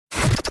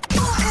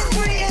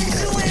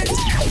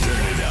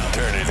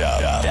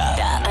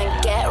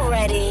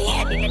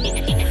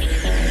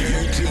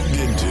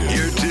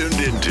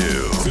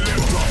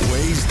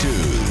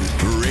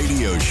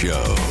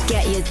Show.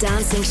 Get your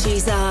dancing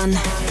shoes on.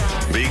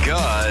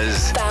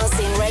 Because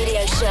Bouncing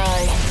Radio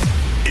Show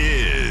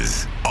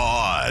is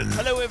on.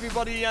 Hello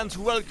everybody and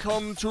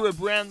welcome to a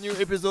brand new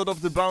episode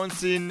of the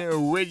Bouncing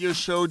Radio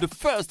Show, the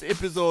first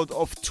episode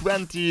of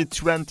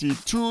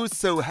 2022.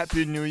 So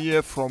happy new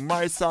year from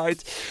my side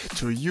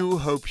to you,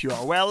 hope you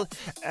are well.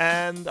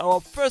 And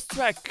our first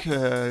track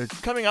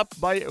coming up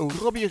by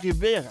Robbie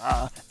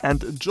Rivera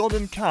and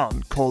Jordan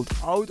Kahn, called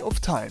Out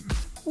of Time.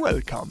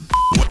 Welcome.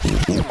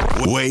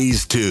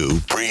 Ways to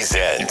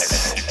present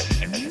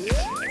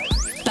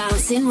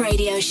Bouncing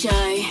Radio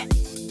Show.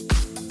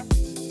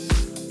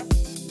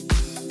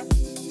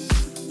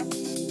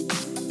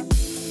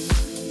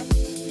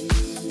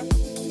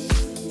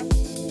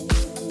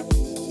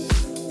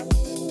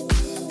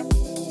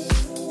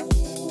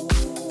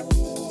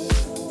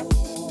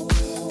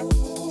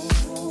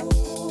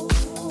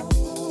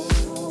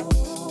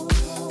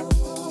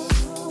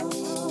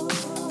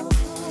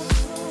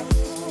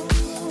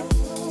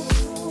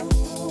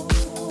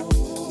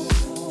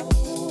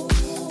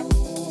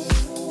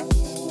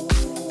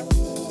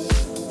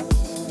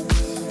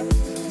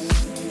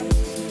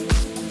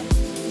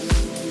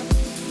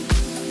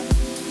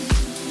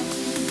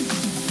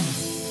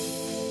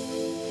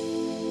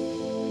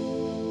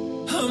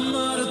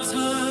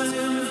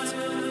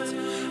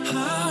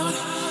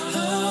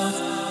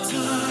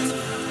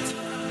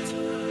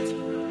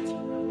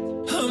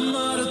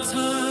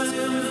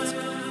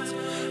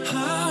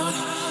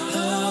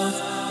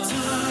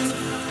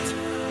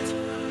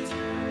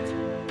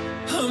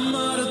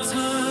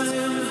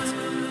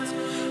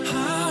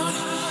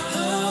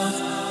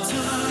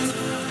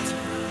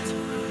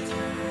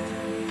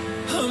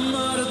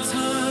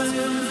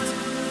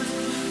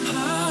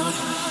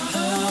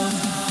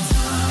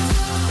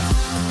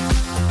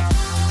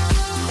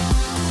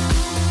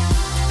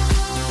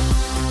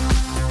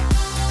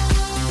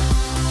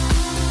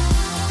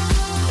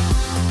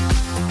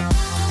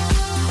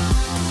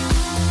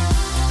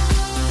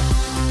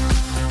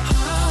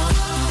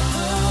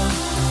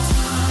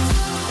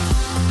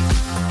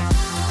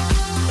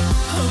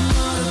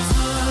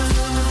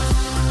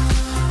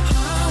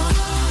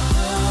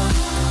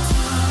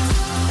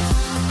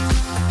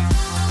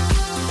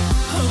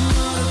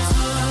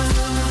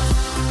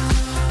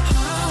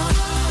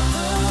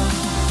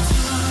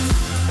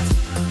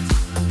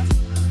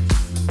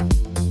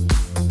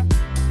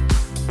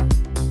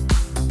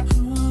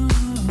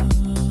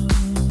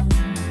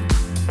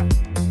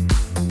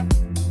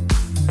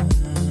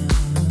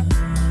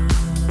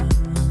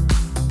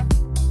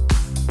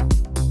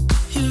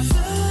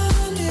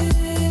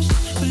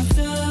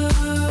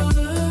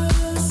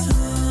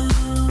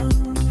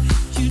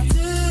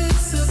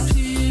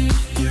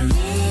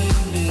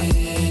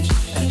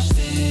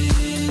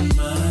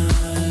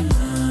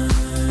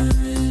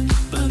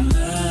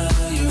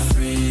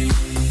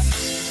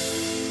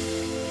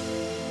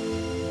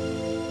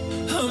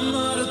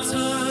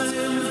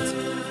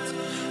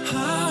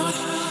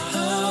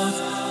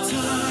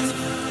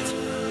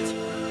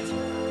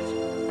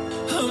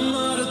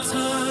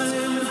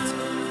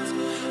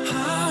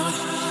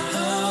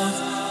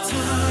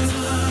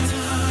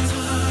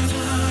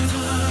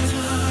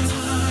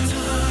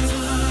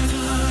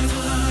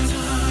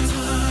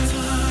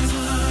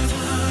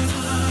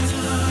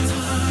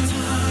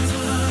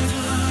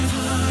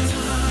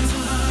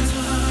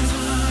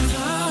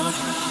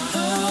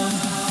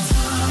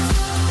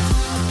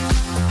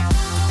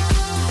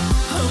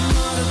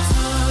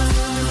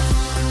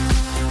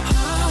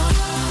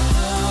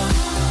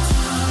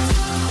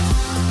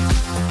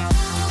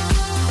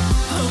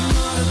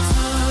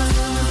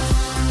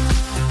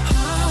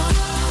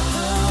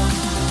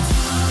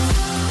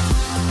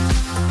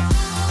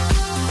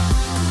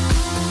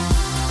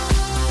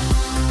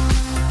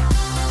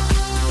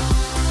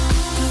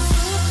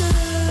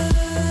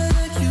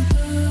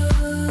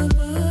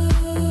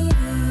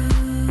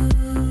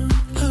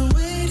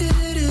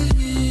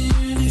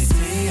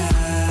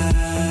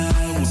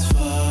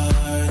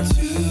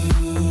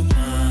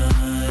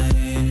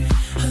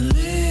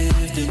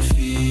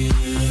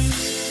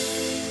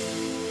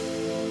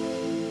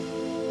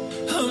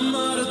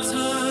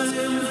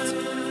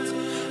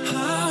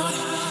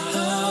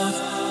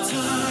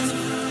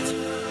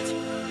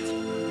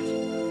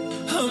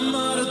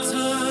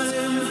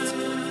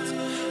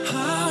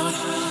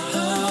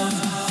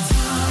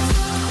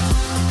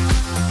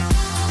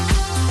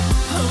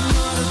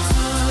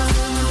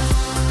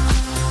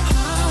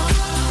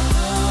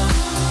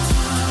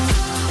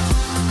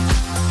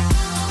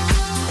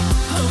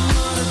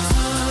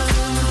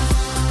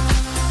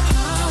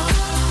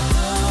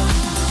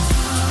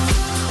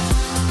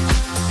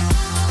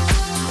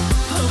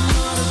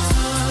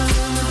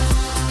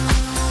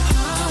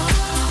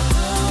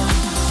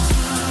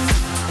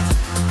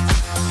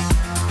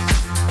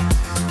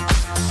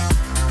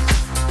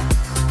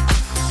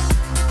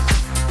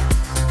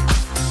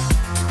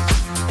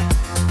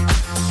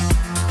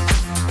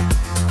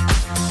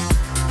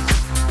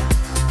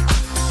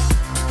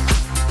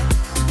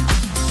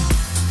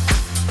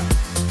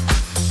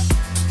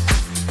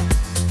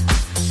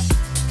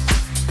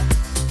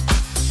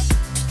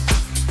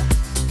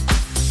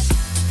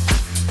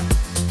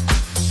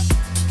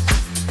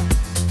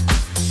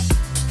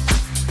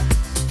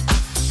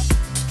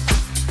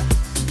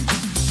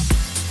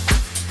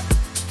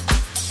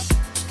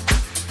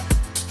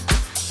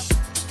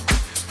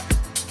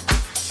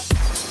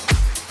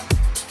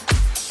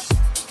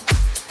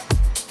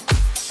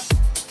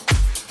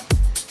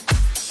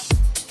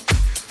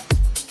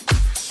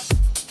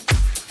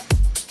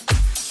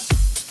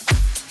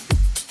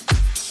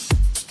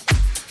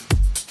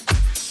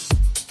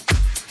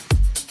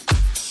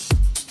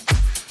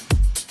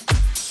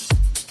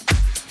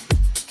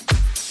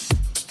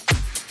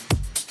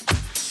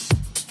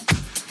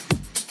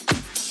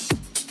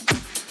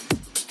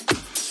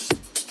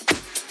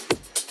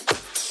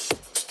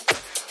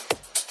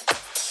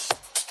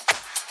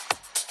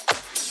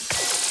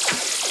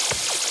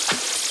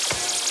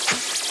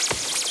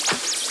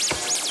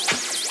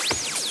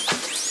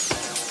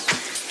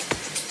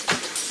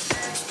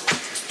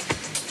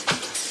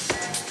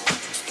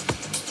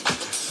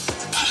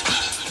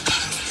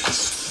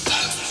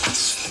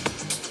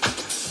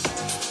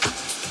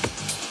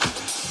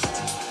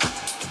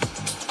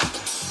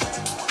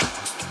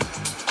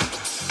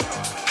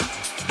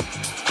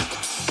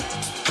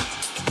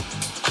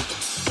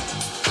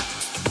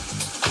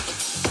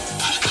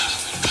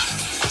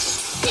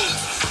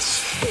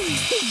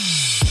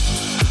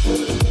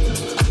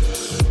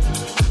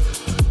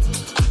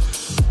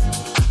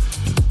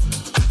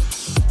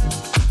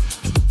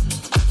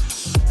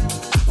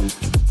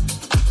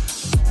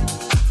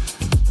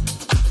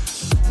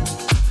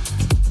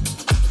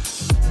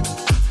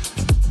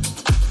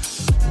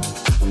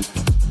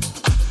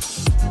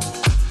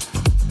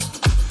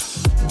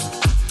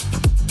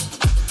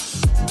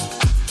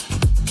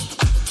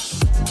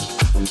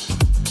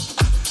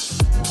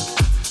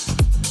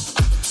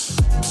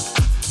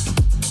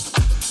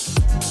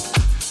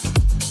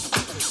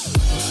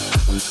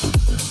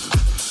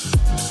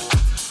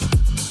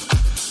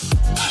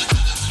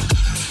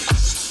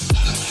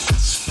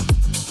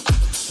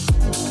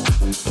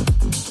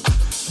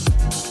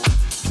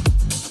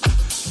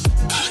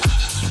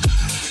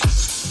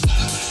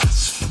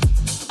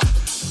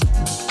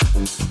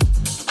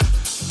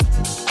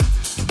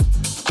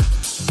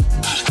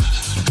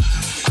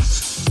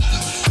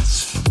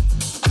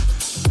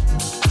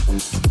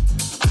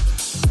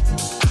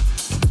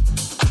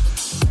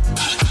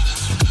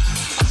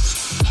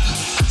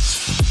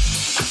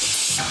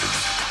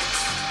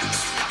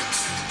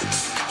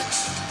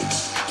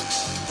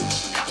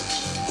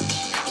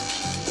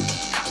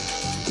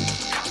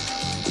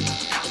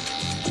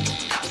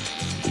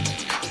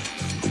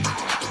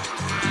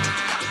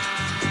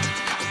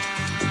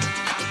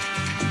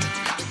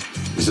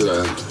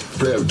 said, I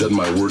pray I've done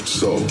my work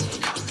so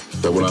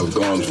that when I've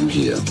gone from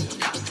here,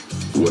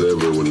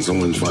 when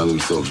someone finds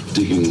themselves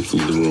digging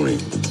through the ruin,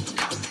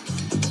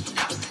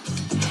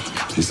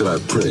 he said, I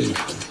pray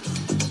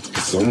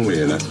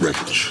somewhere in that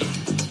wreckage,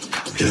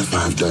 if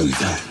I've done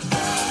that,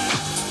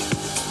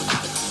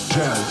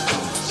 jazz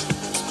goes,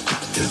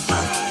 if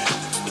I,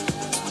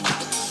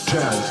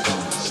 jazz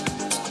goes,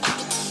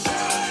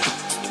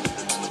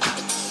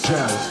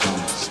 jazz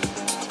goes,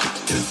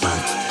 if I,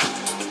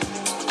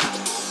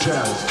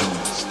 jazz goes.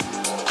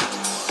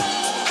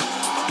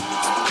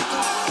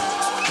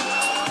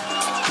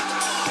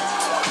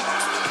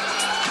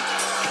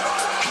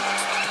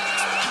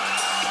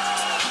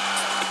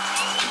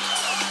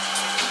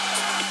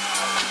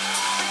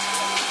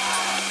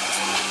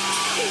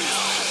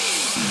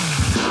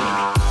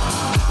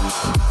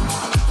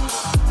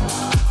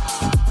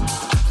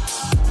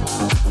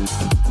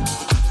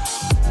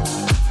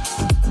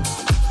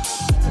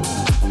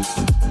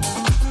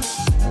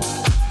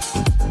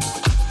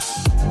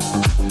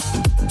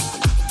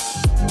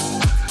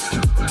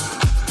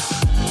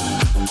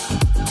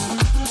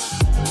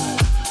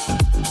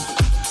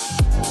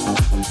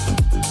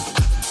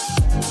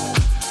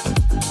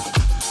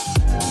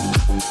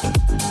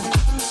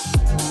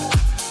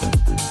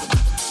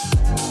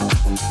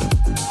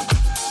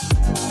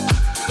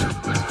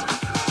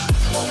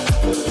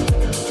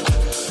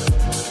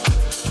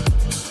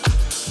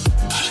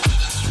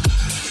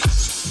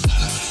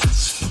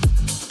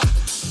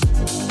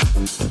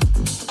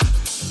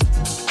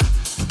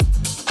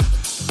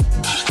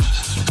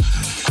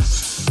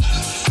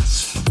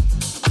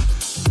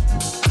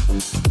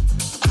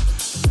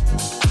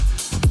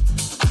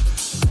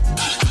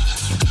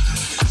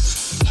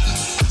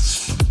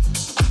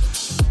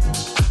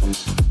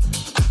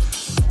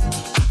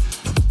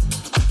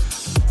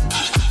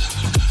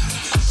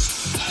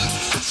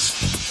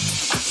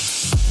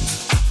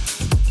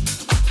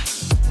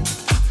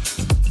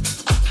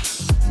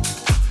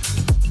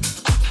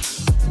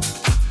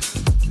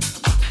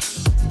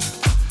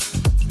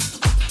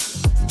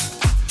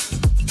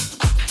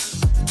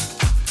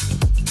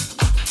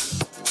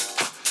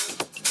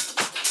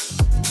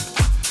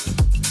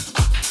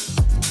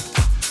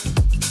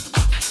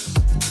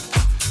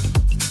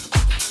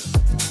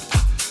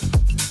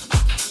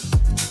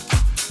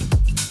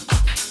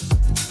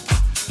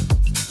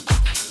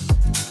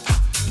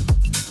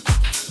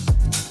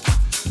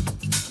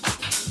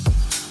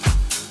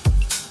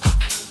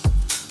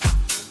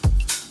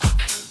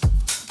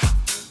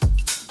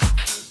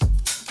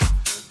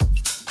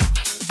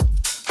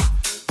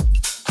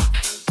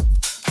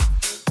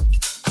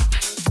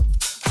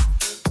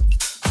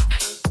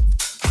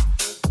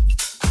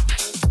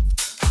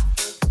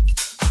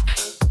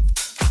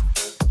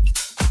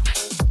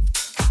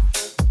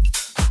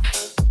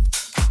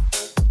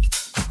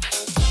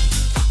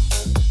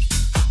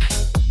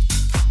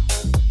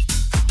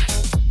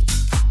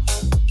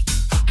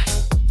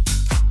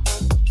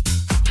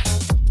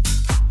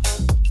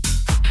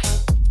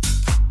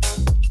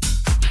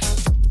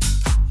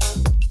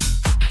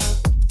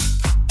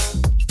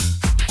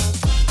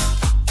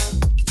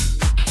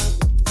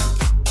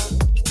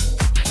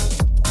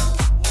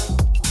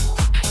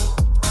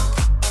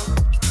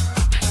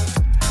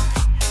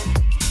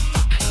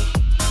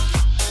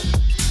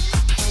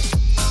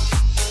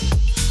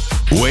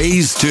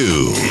 Ways 2.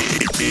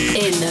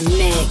 In the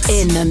mix.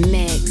 In the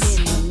mix.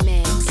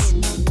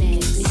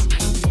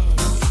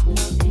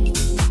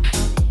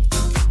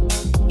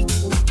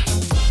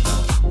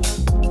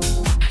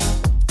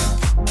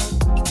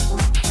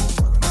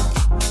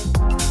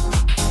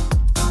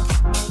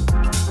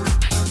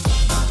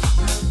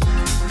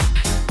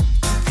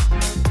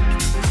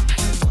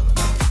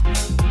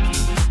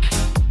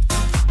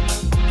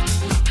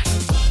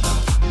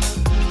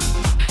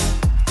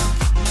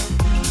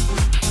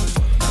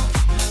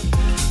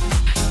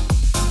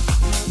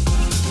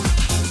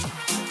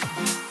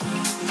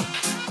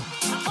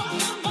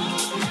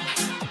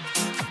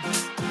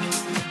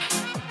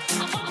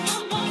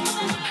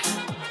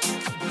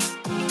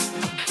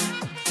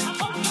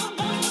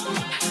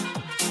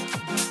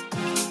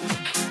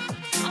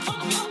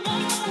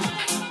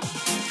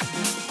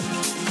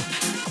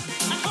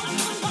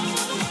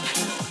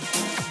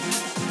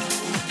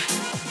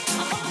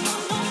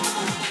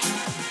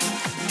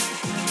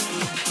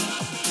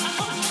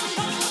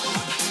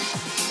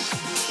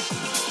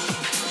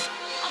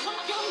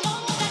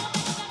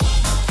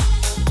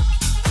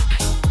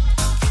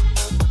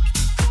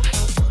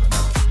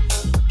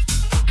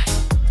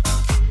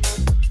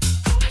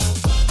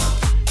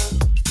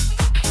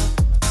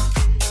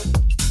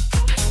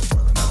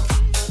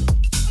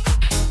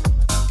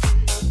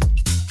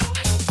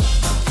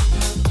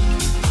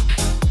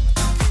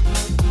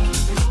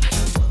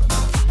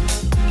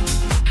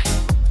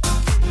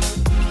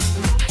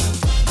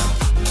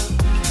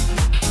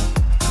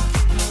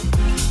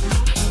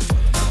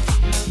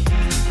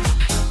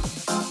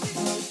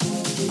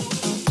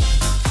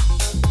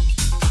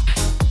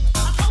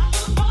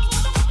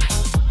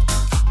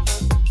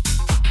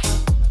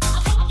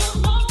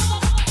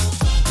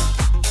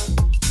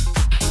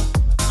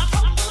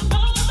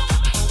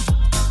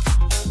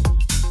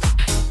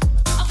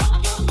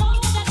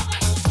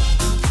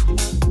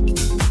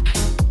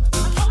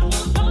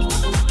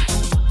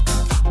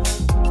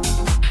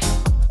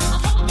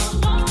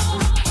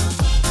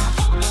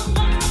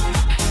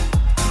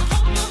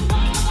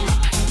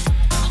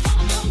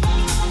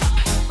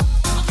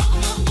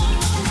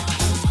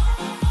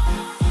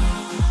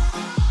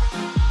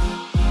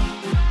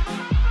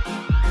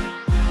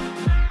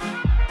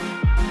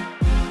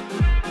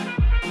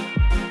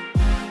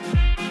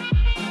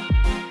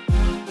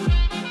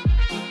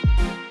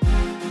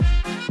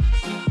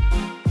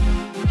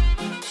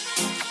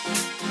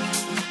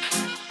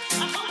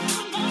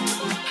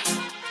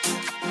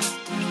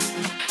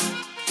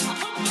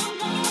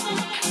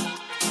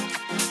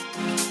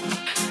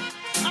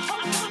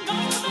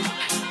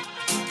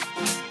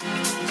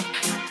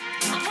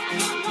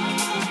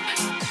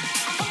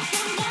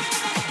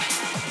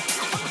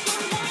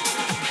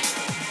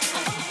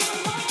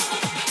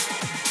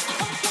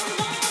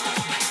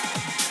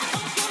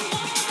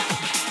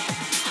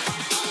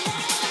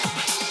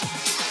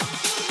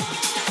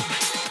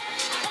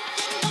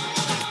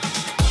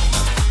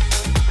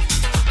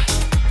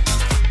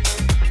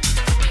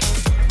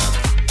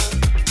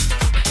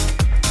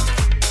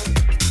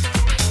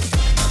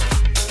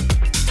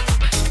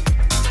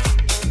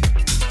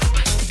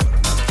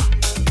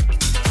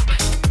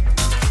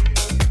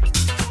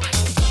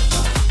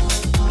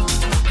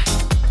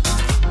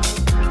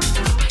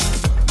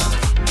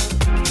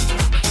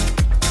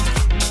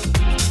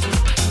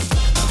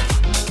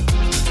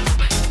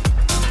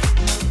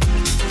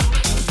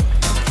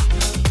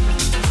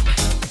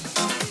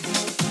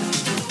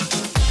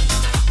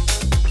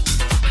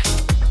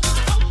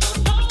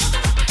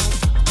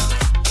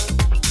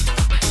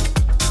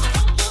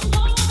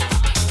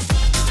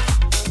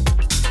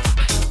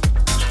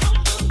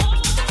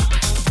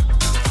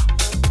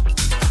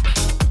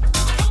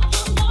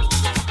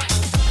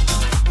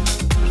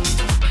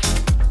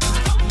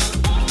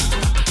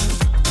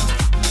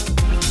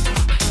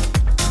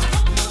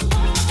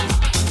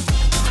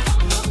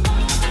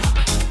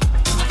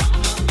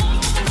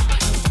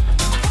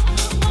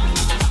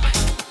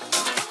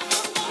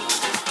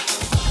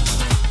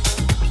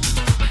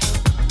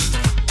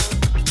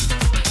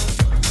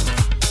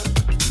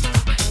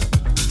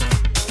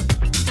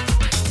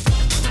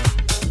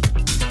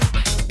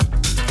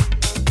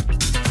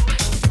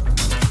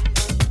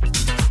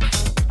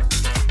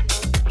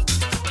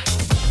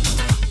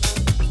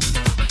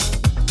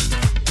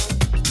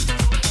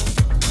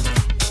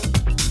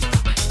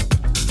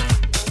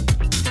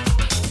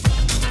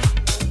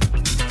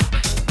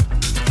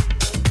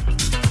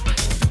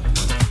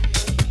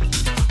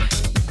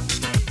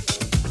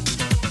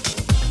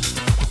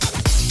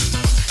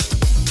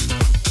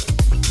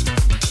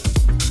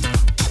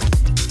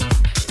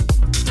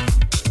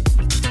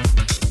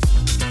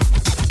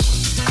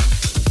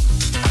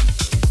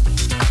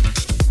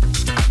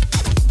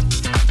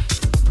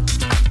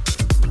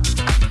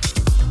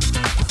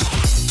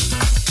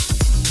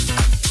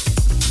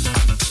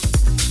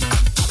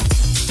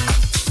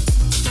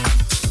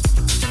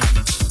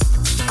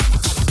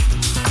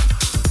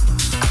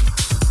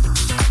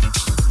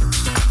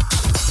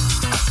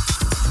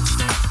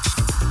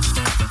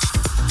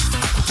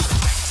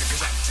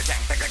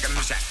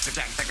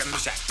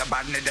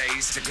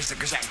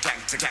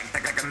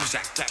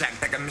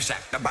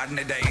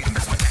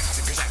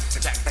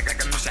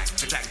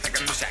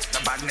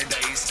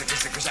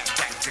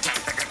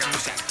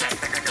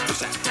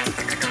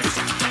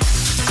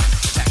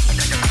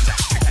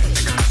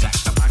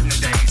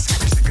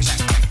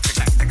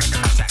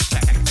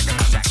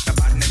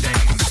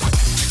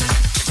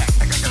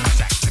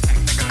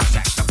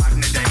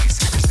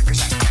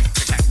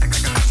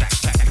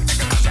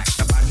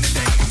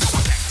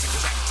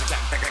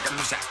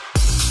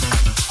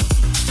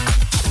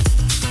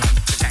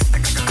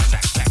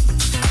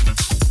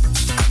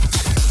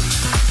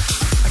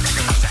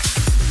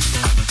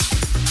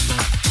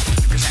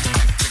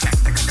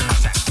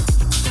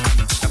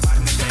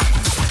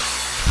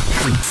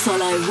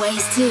 Follow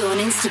Ways2 on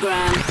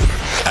Instagram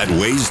At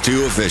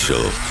Ways2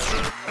 Official.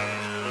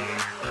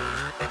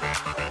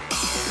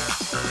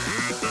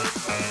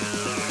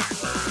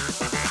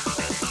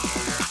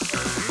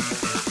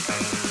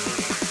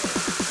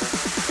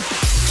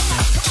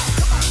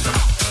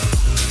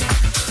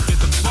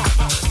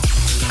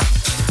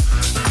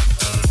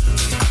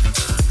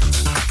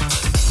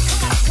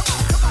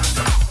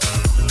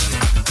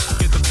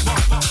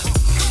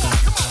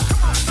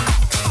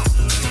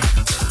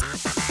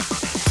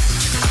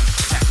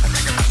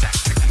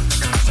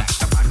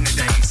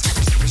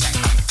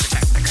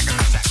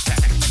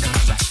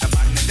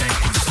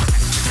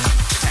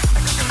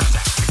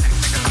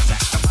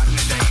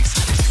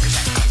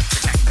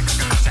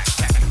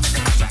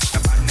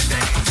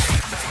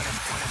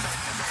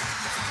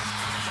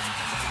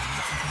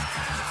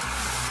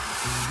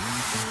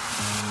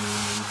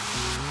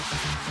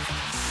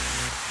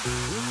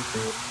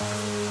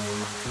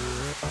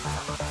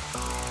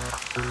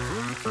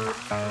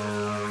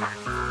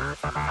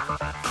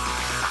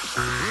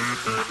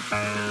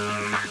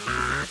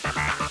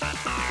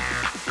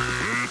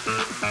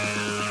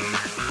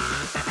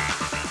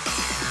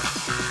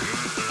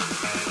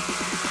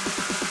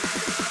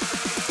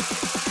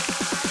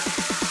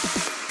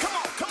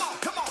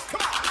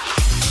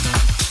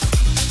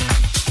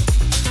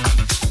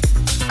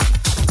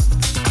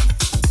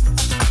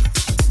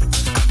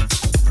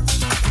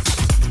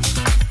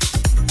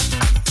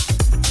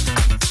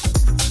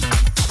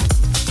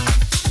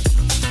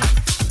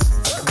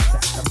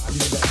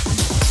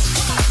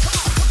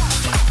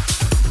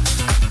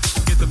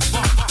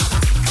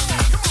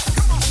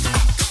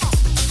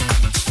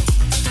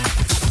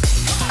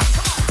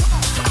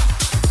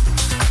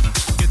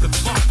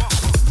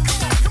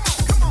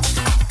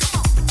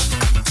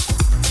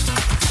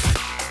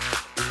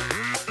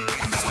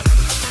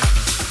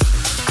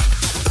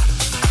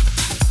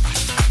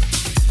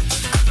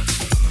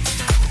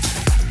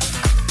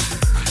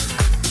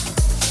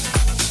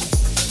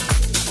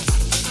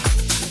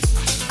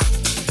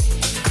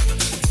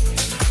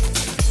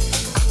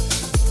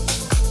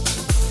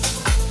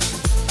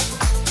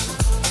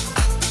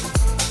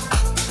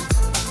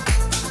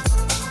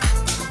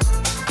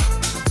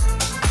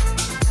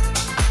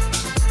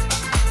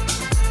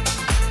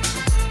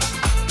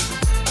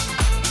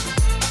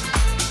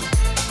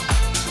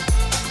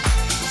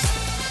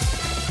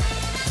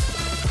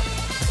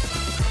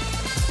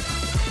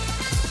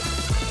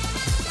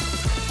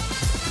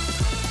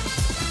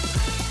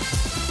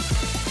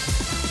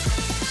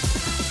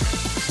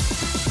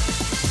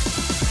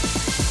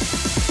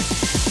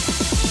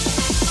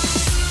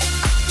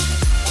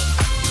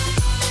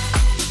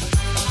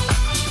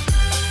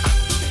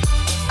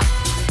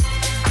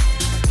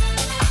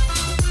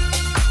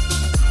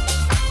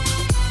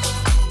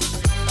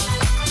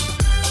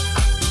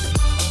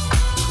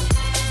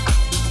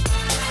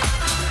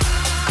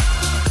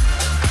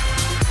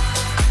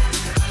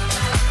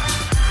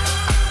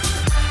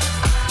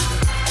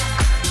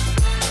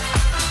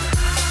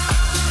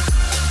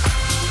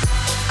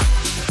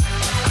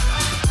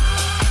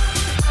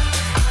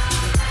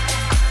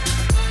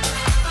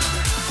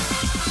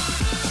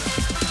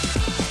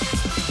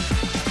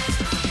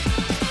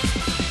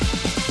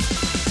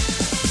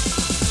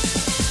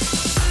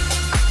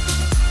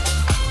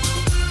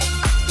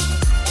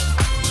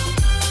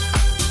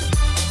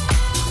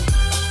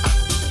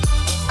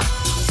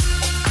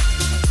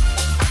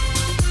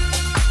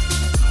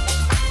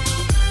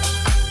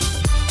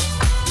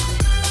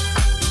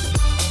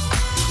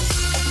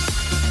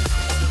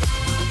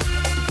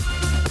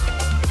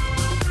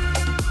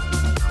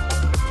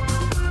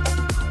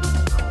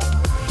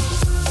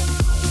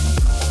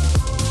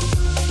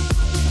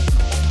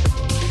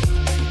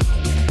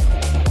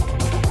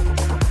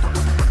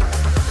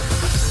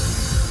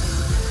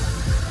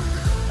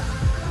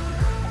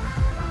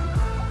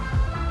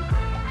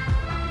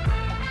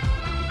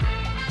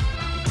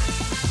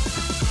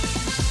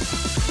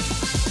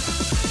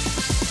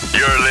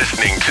 You're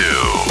listening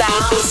to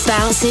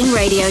Bouncing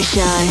Radio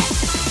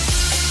Show.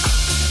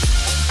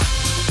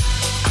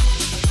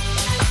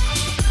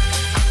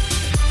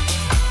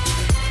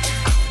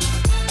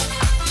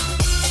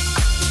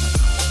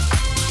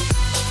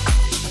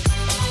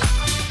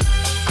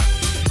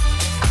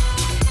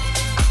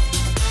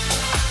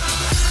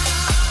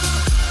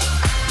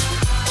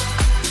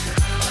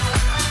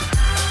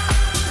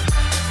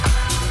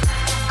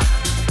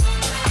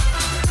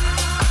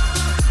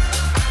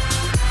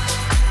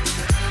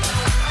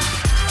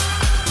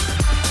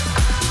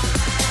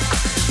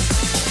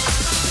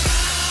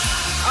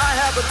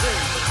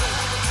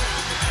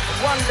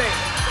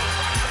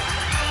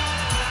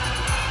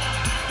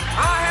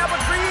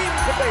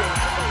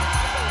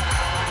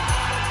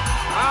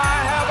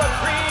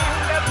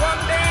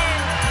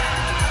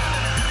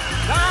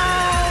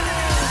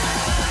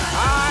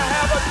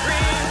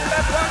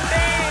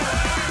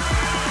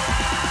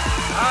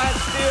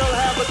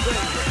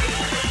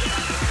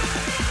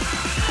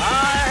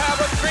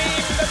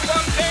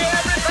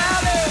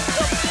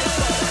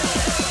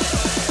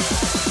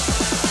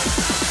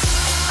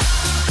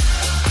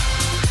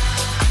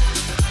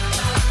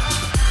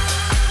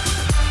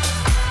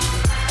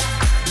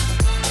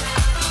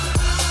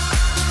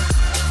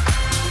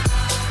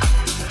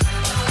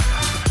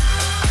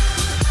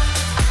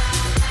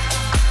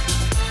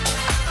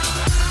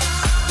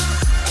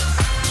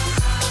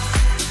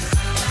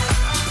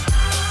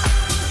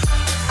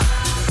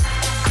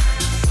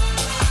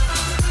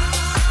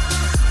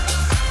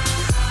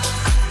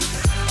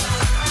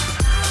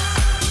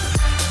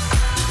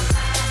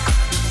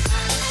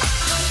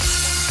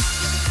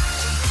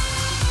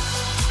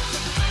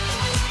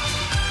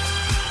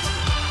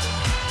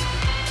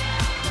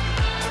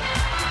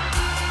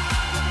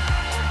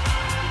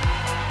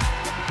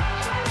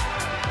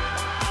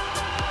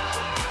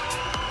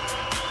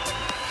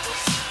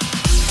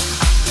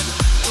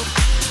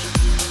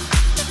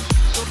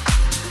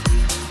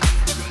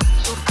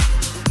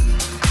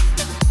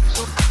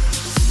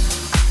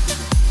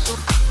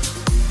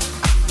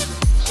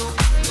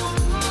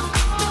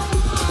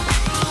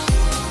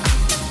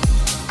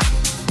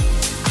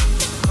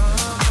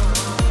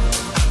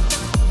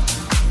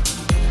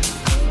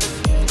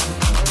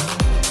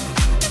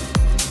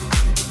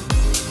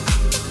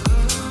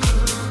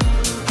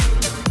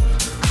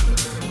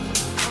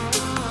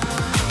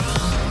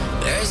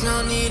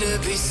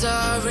 be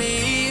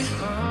sorry.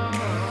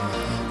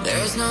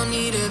 There's no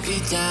need to be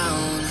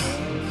down.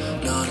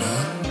 No, no.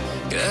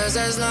 'Cause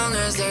as long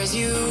as there's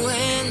you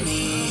and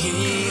me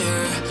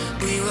here,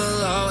 we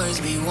will always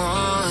be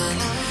one.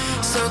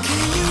 So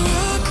can you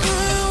rock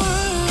my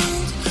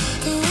world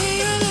the way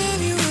I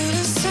love you? It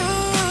is so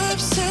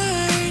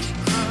absurd.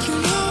 You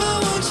know I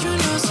want you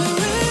now, so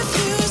if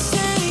you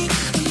say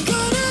I'm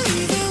gonna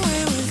leave the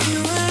way with you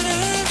at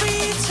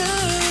every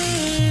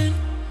turn.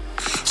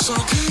 So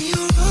can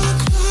you rock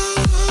my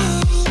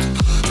world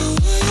the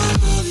way I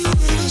love you?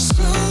 It is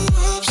so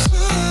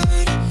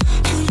absurd.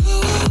 You know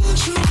I want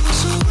you now,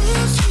 so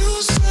if you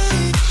say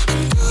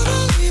I'm gonna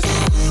leave the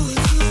way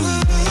with you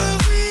at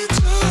every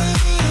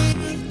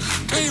turn.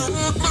 Can you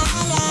rock my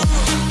world?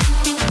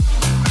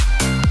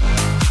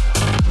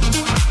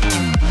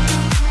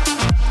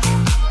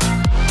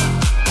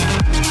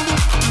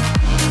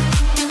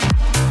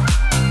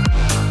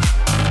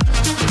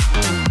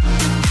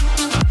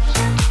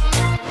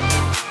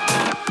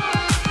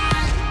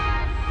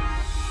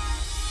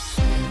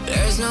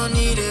 There's no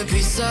need to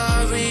be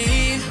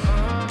sorry.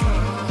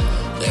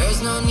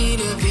 There's no need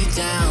to be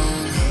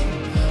down.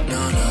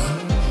 No, no.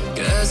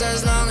 'Cause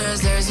as long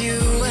as there's you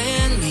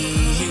and me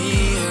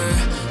here,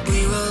 we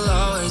will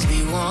always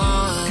be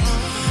one.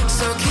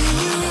 So can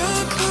you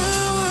rock my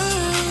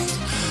world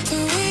the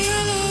way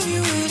I love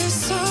you? It is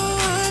so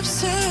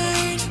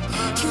absurd.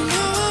 You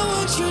know I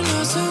want you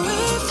now, so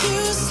if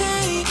you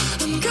say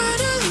I'm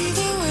gonna leave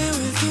the way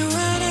with you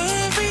at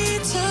every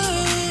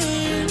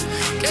turn.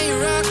 Can you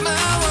rock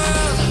my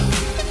world?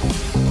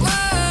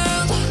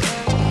 World,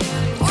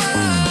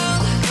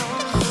 world.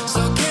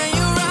 So can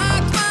you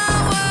rock my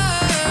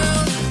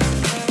world?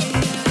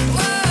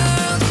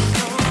 World,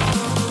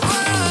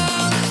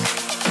 world.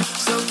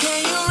 So can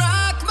you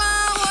rock my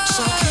world?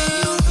 So can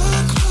you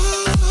rock my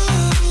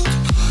world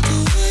the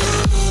way I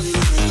love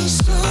you? It is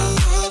so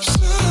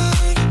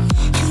absurd.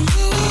 You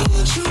know I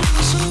want you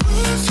now, so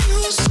if you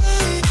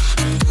say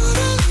I'm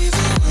gonna leave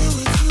the way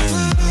with you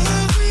at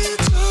every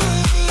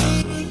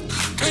turn.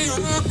 Can you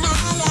rock my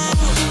world?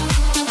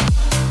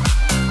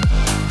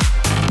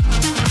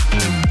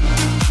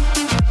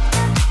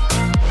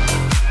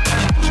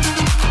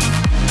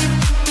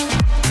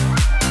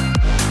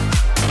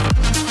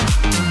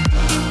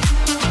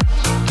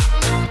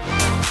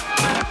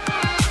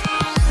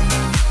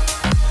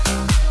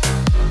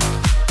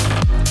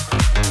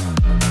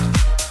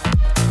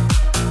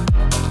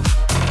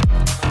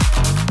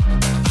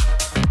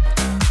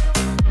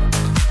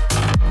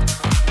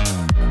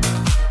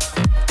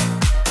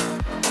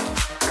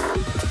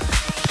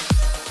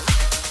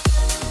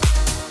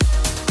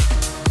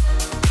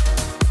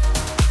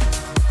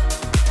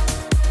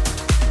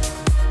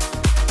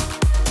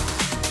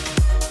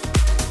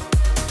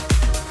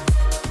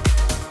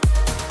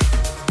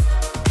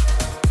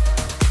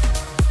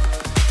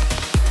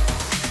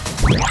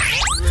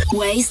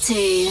 Ways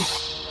to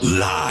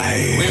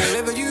Live.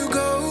 Wherever you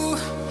go,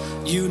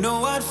 you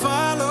know I'd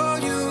follow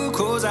you.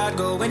 'Cause I'd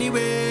go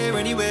anywhere,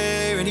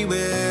 anywhere,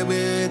 anywhere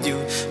with you.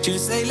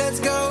 Just say let's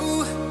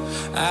go,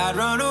 I'd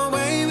run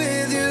away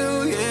with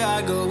you. Yeah,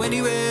 I'd go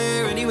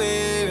anywhere,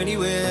 anywhere,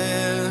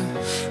 anywhere,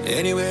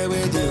 anywhere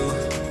with you.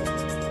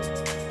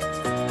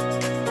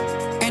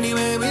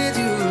 Anywhere with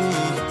you.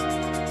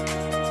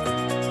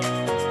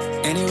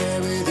 Anywhere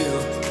with you.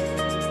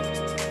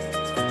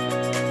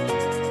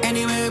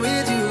 Anywhere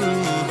with you.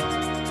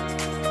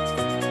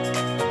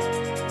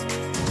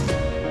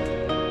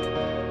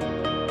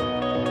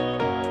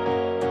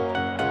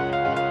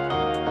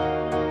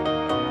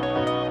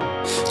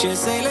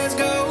 Just say let's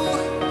go,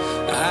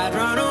 I'd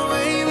run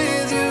away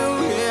with you.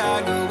 Yeah,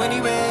 I'd go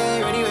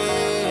anywhere,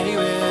 anywhere,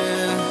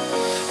 anywhere,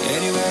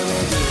 anywhere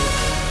with you.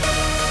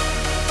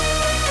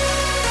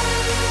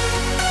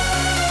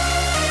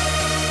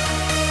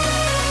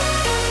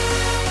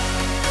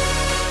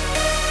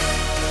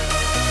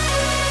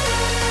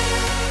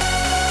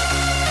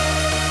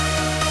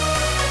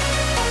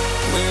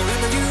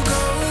 Wherever you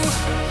go,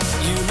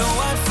 you know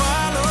I'd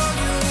follow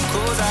you.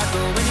 'Cause I'd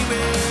go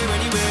anywhere,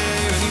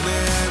 anywhere,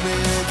 anywhere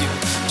with you.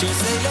 Just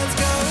say let's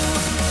go,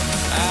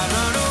 I'd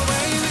run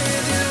away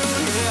with you.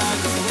 Yeah, I'd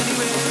go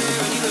anywhere,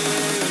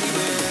 anywhere,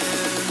 anywhere,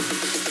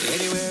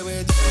 anywhere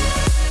with you.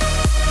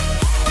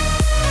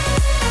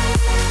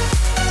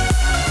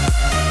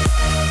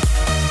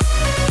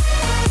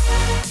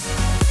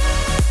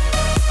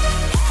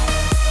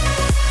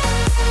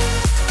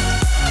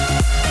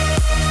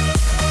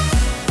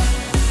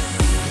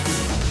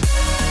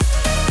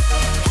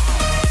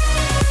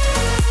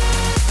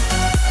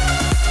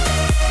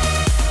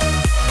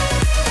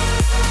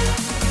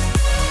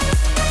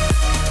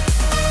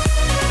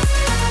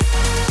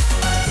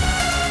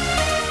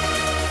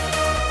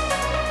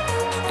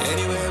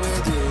 Anywhere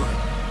with you.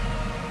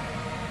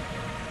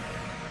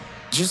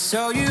 Just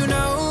so you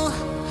know,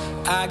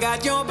 I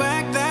got your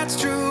back, that's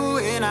true.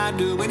 And I'd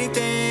do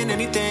anything,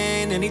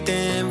 anything,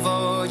 anything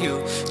for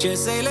you.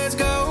 Just say let's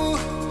go,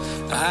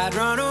 I'd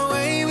run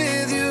away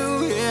with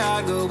you. Yeah,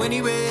 I'd go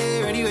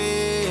anywhere,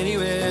 anywhere,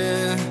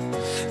 anywhere,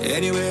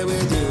 anywhere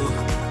with you.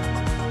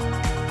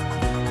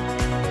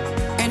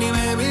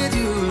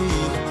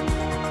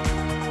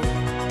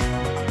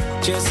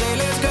 Just say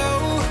let's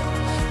go.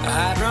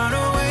 I'd run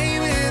away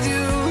with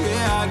you.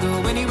 Yeah, I'd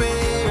go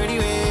anywhere,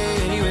 anywhere,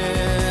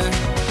 anywhere,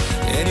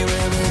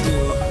 anywhere with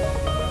you.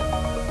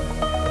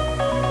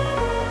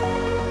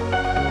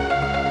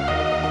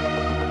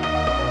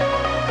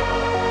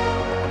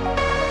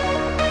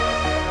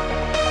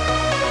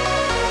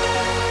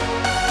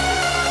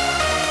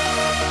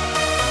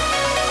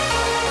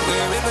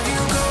 Wherever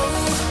you go,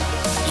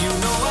 you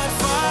know I'd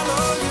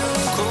follow you.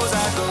 'Cause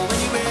I'd go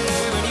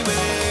anywhere,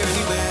 anywhere,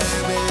 anywhere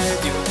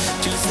with you.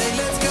 Just say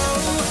let's go.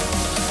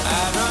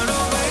 I'd run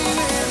away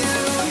with you.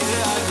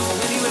 Yeah, I'd go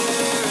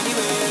anywhere,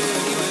 anywhere,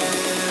 anywhere,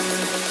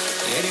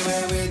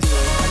 anywhere with you.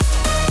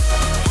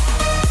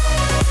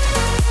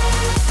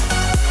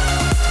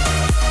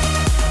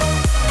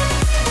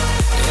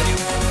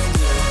 Anywhere with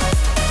you.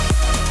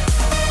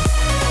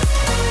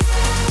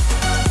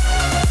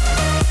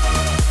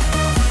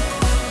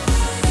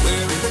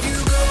 Wherever you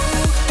go,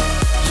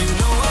 you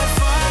know I'd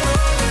follow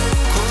you.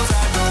 'Cause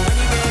I'd go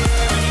anywhere,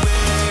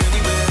 anywhere,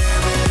 anywhere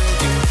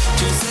with you.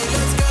 Just say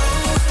let's go.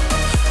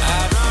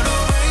 I'd run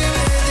away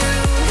with you.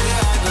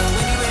 Yeah, I'd go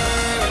anywhere,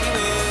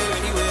 anywhere,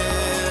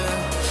 anywhere,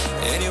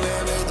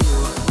 anywhere with you.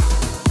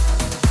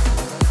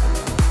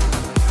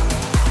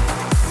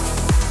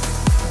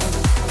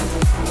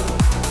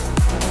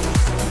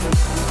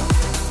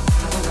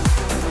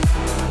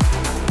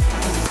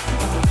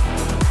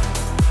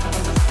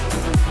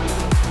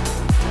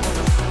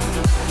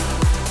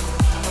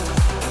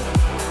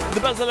 The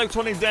best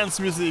electronic dance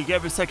music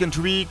every second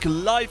week,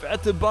 live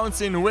at the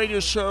Bouncing Radio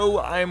Show.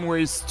 I'm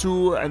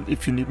Waze2, and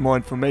if you need more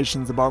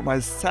information about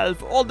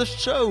myself or the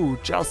show,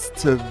 just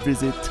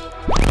visit.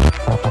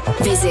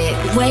 Visit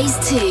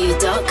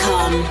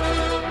ways2.com.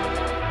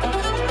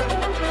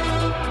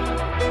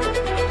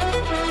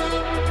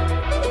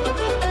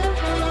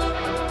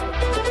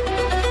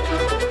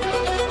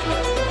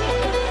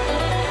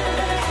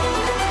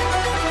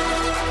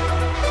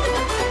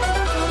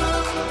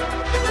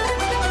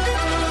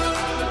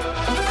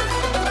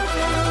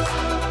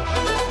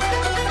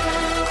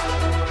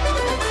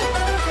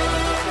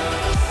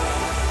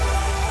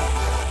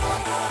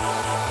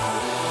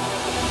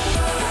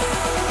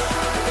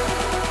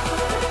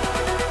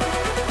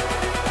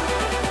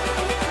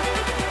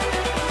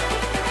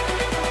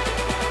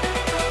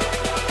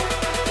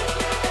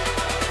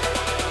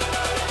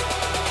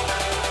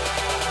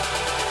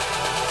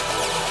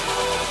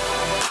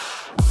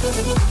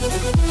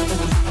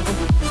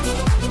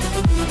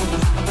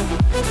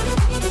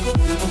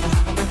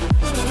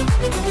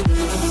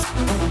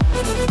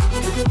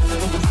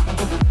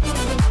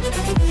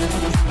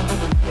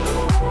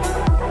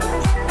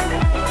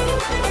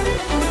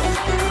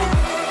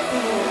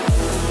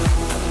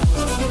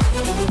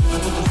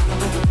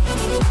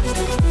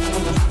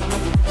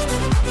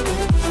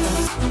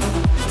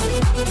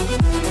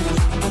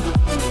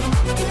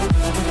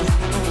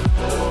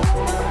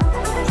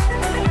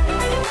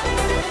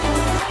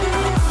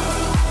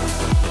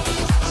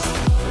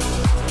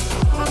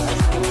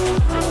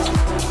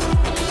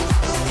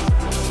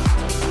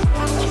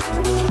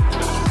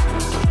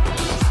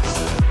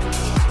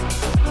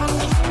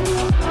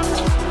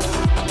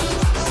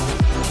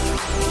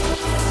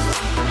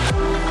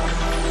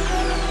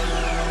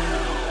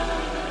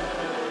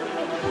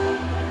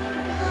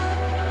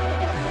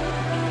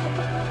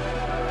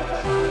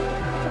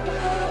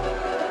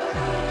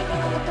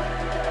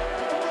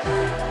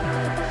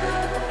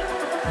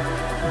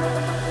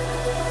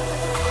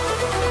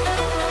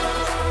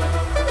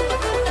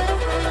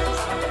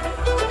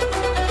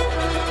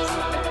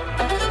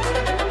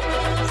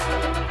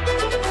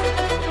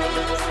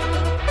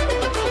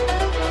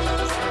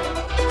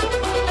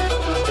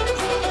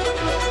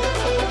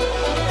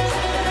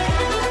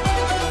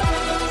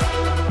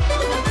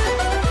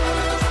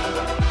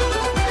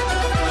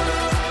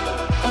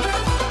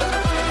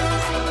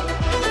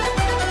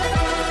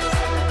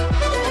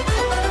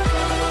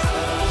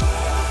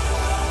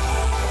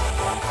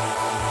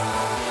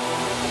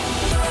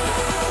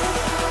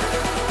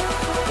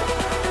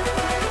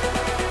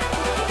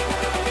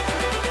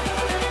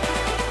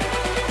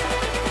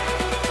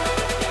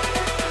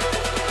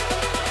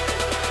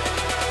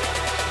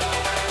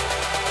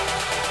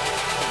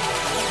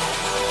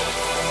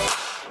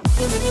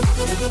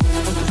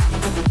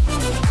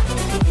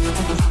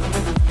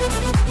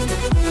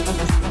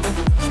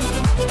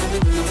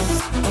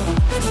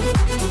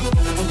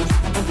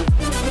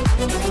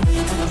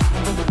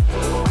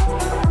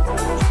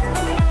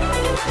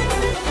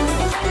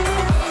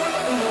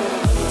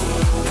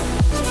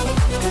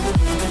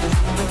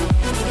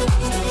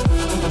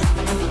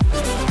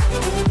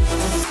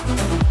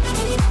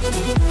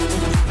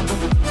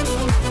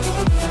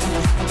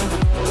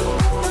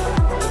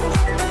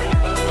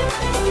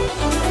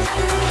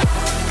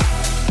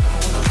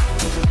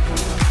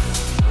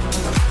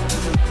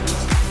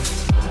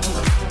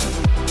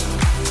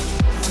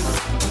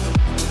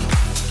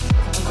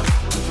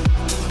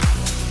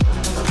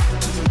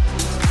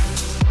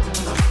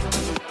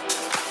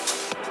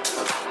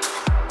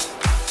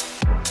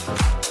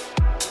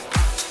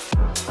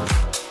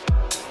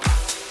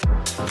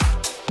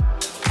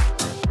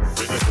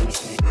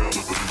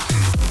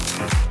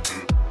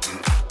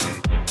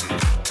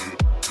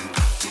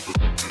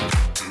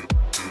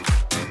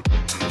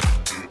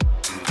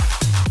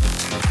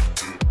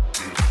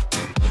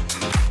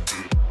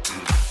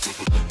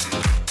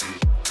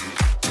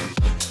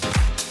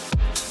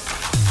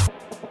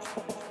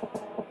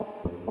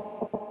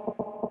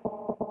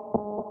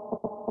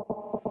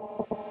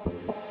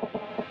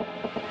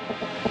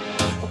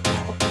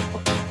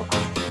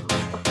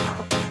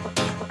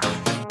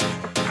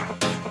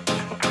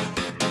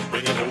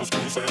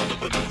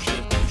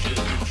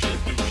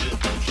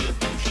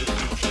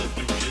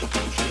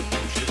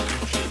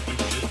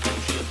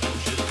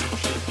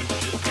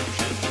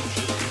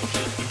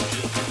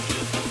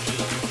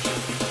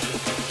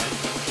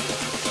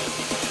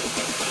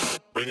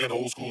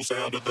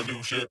 sound of the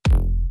new shit.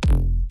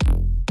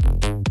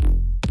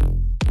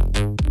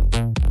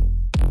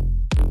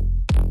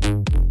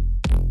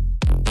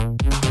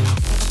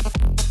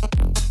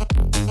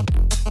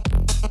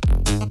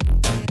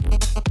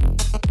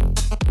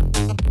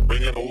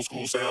 Bringing old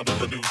school sound of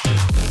the new shit.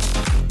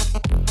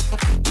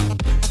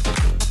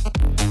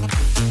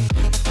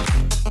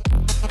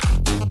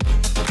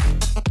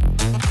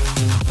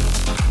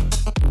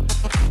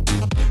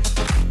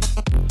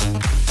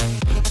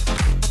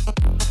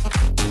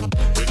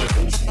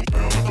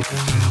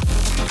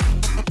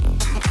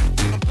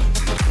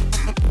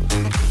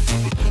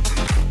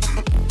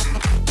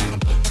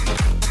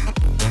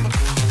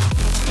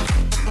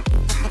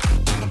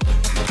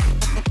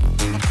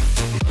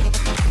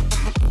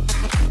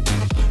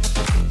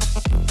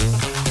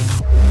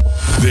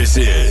 This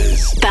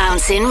is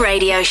Bouncing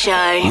Radio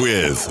Show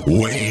with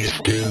Wade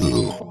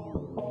Dew.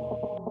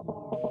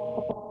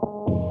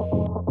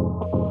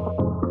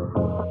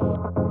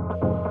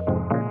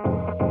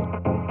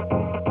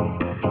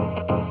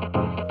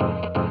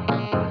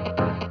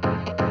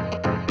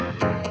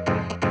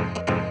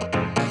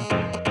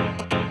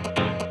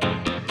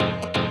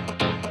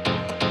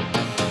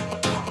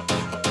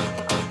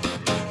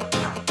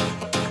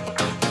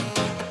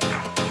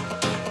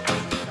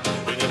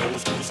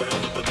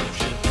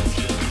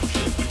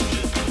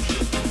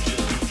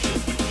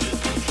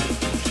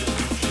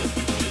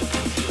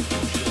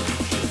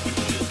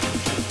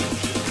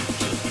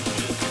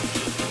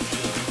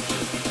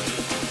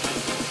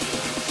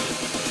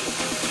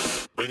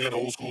 Bringing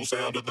old school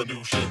sound of the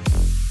new shit.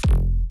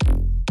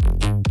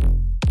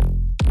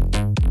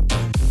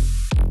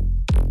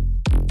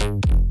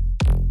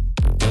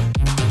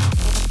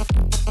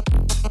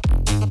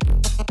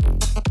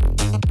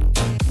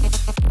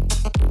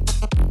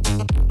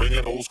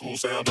 Bringing old school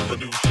sound of the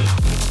new shit.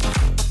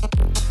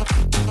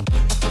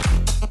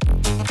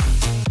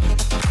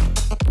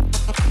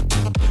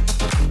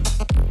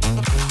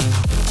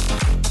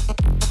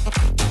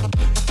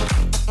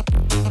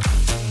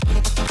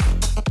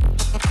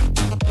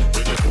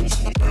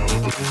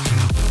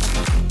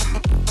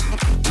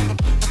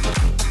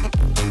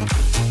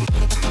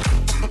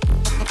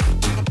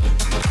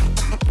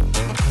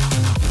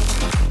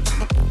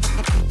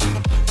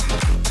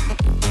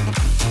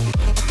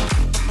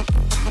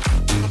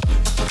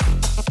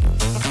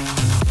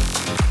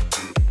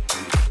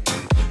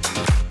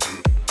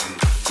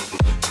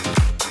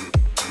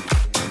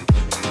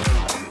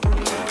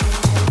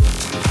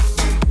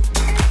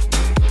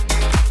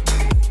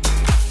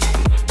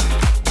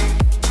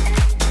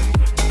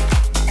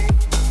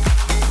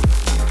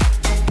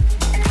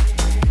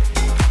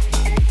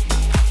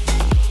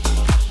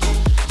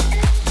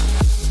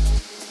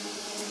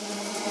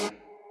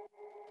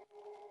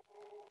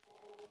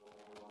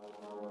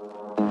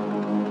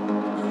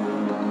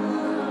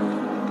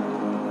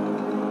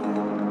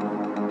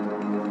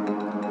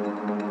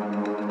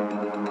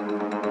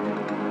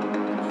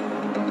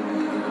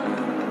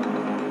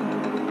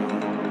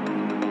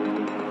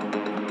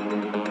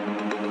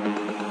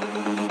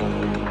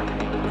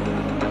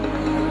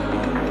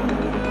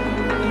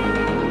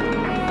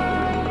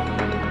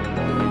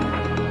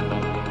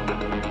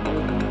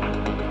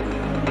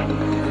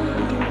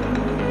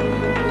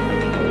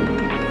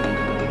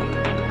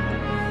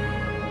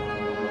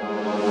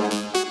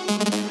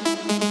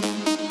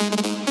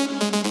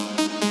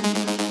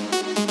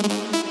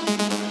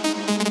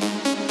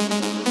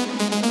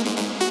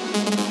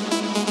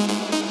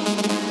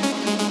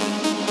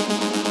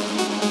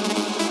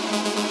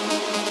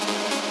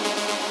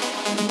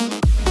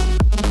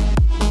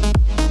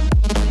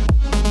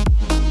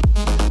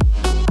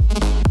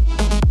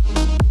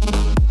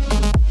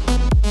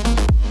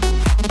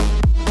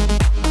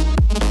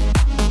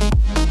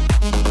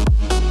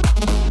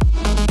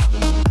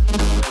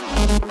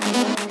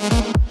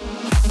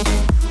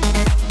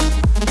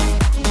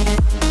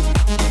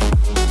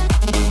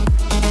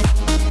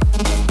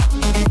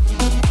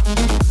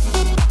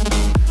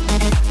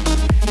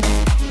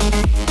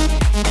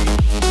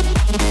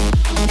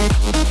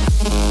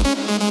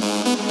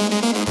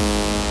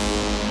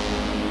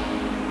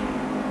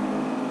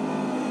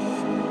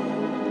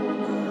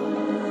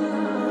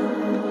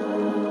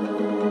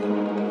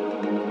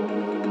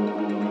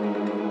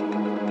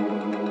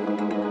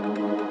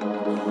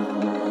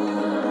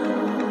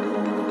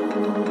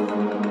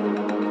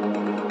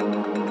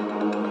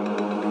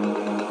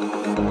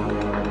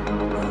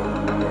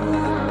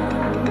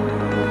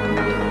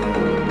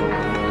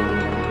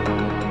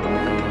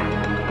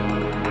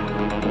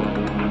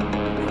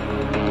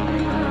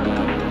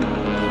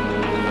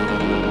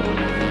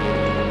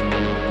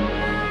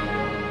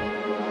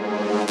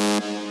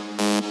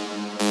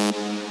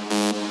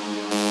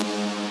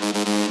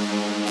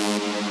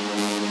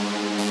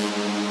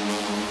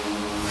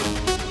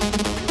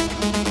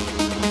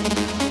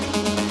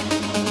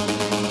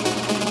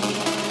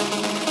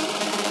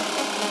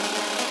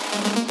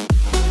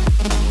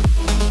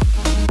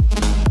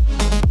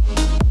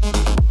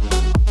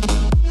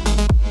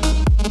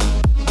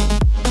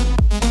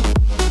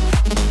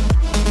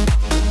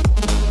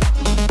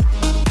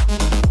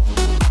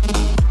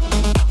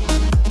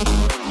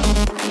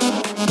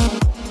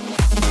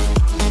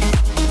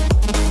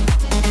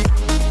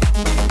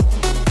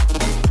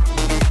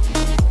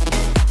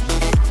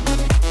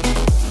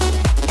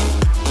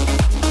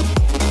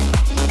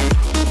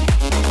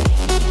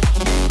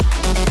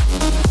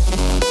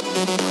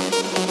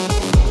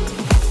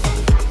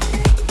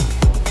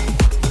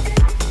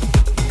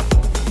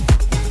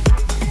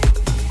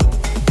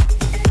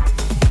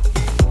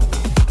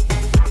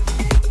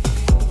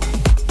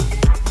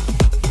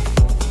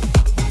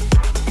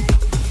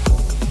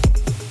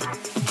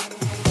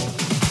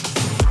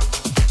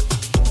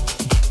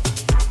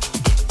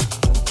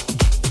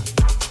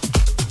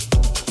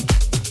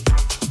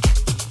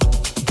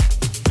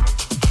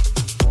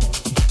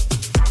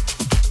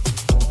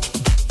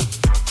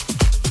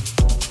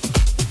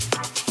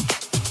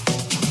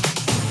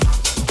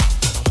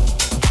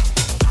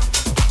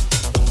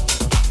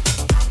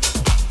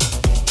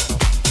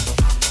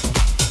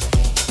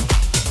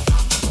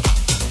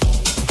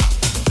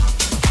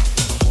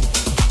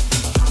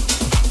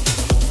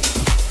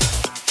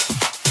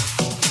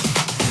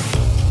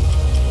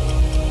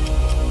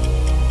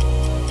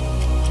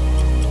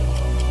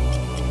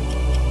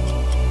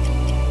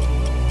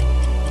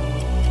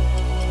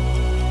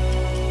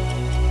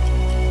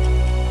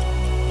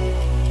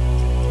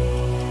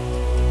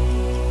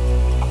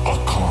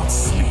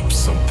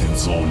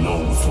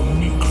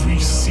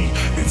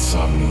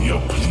 insomnia,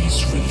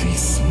 please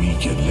release me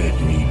and let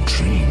me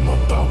dream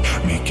about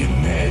making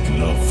mad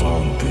love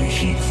on the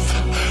heath,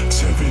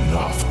 tearing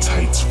off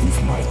tights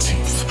with my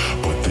teeth.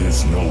 But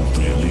there's no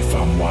relief,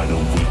 I'm wide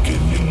awake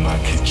and in my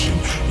kitchen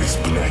it's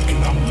black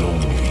and I'm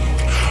lonely.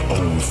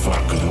 Oh, if I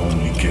could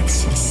only get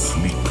some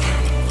sleep.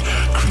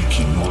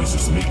 Creaky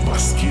noises make my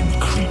skin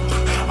creep.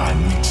 I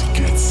need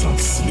to get some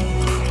sleep.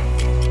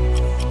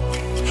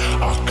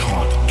 I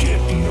can't get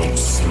no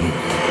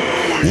sleep.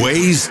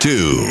 Ways to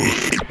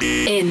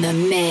In the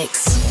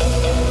mix.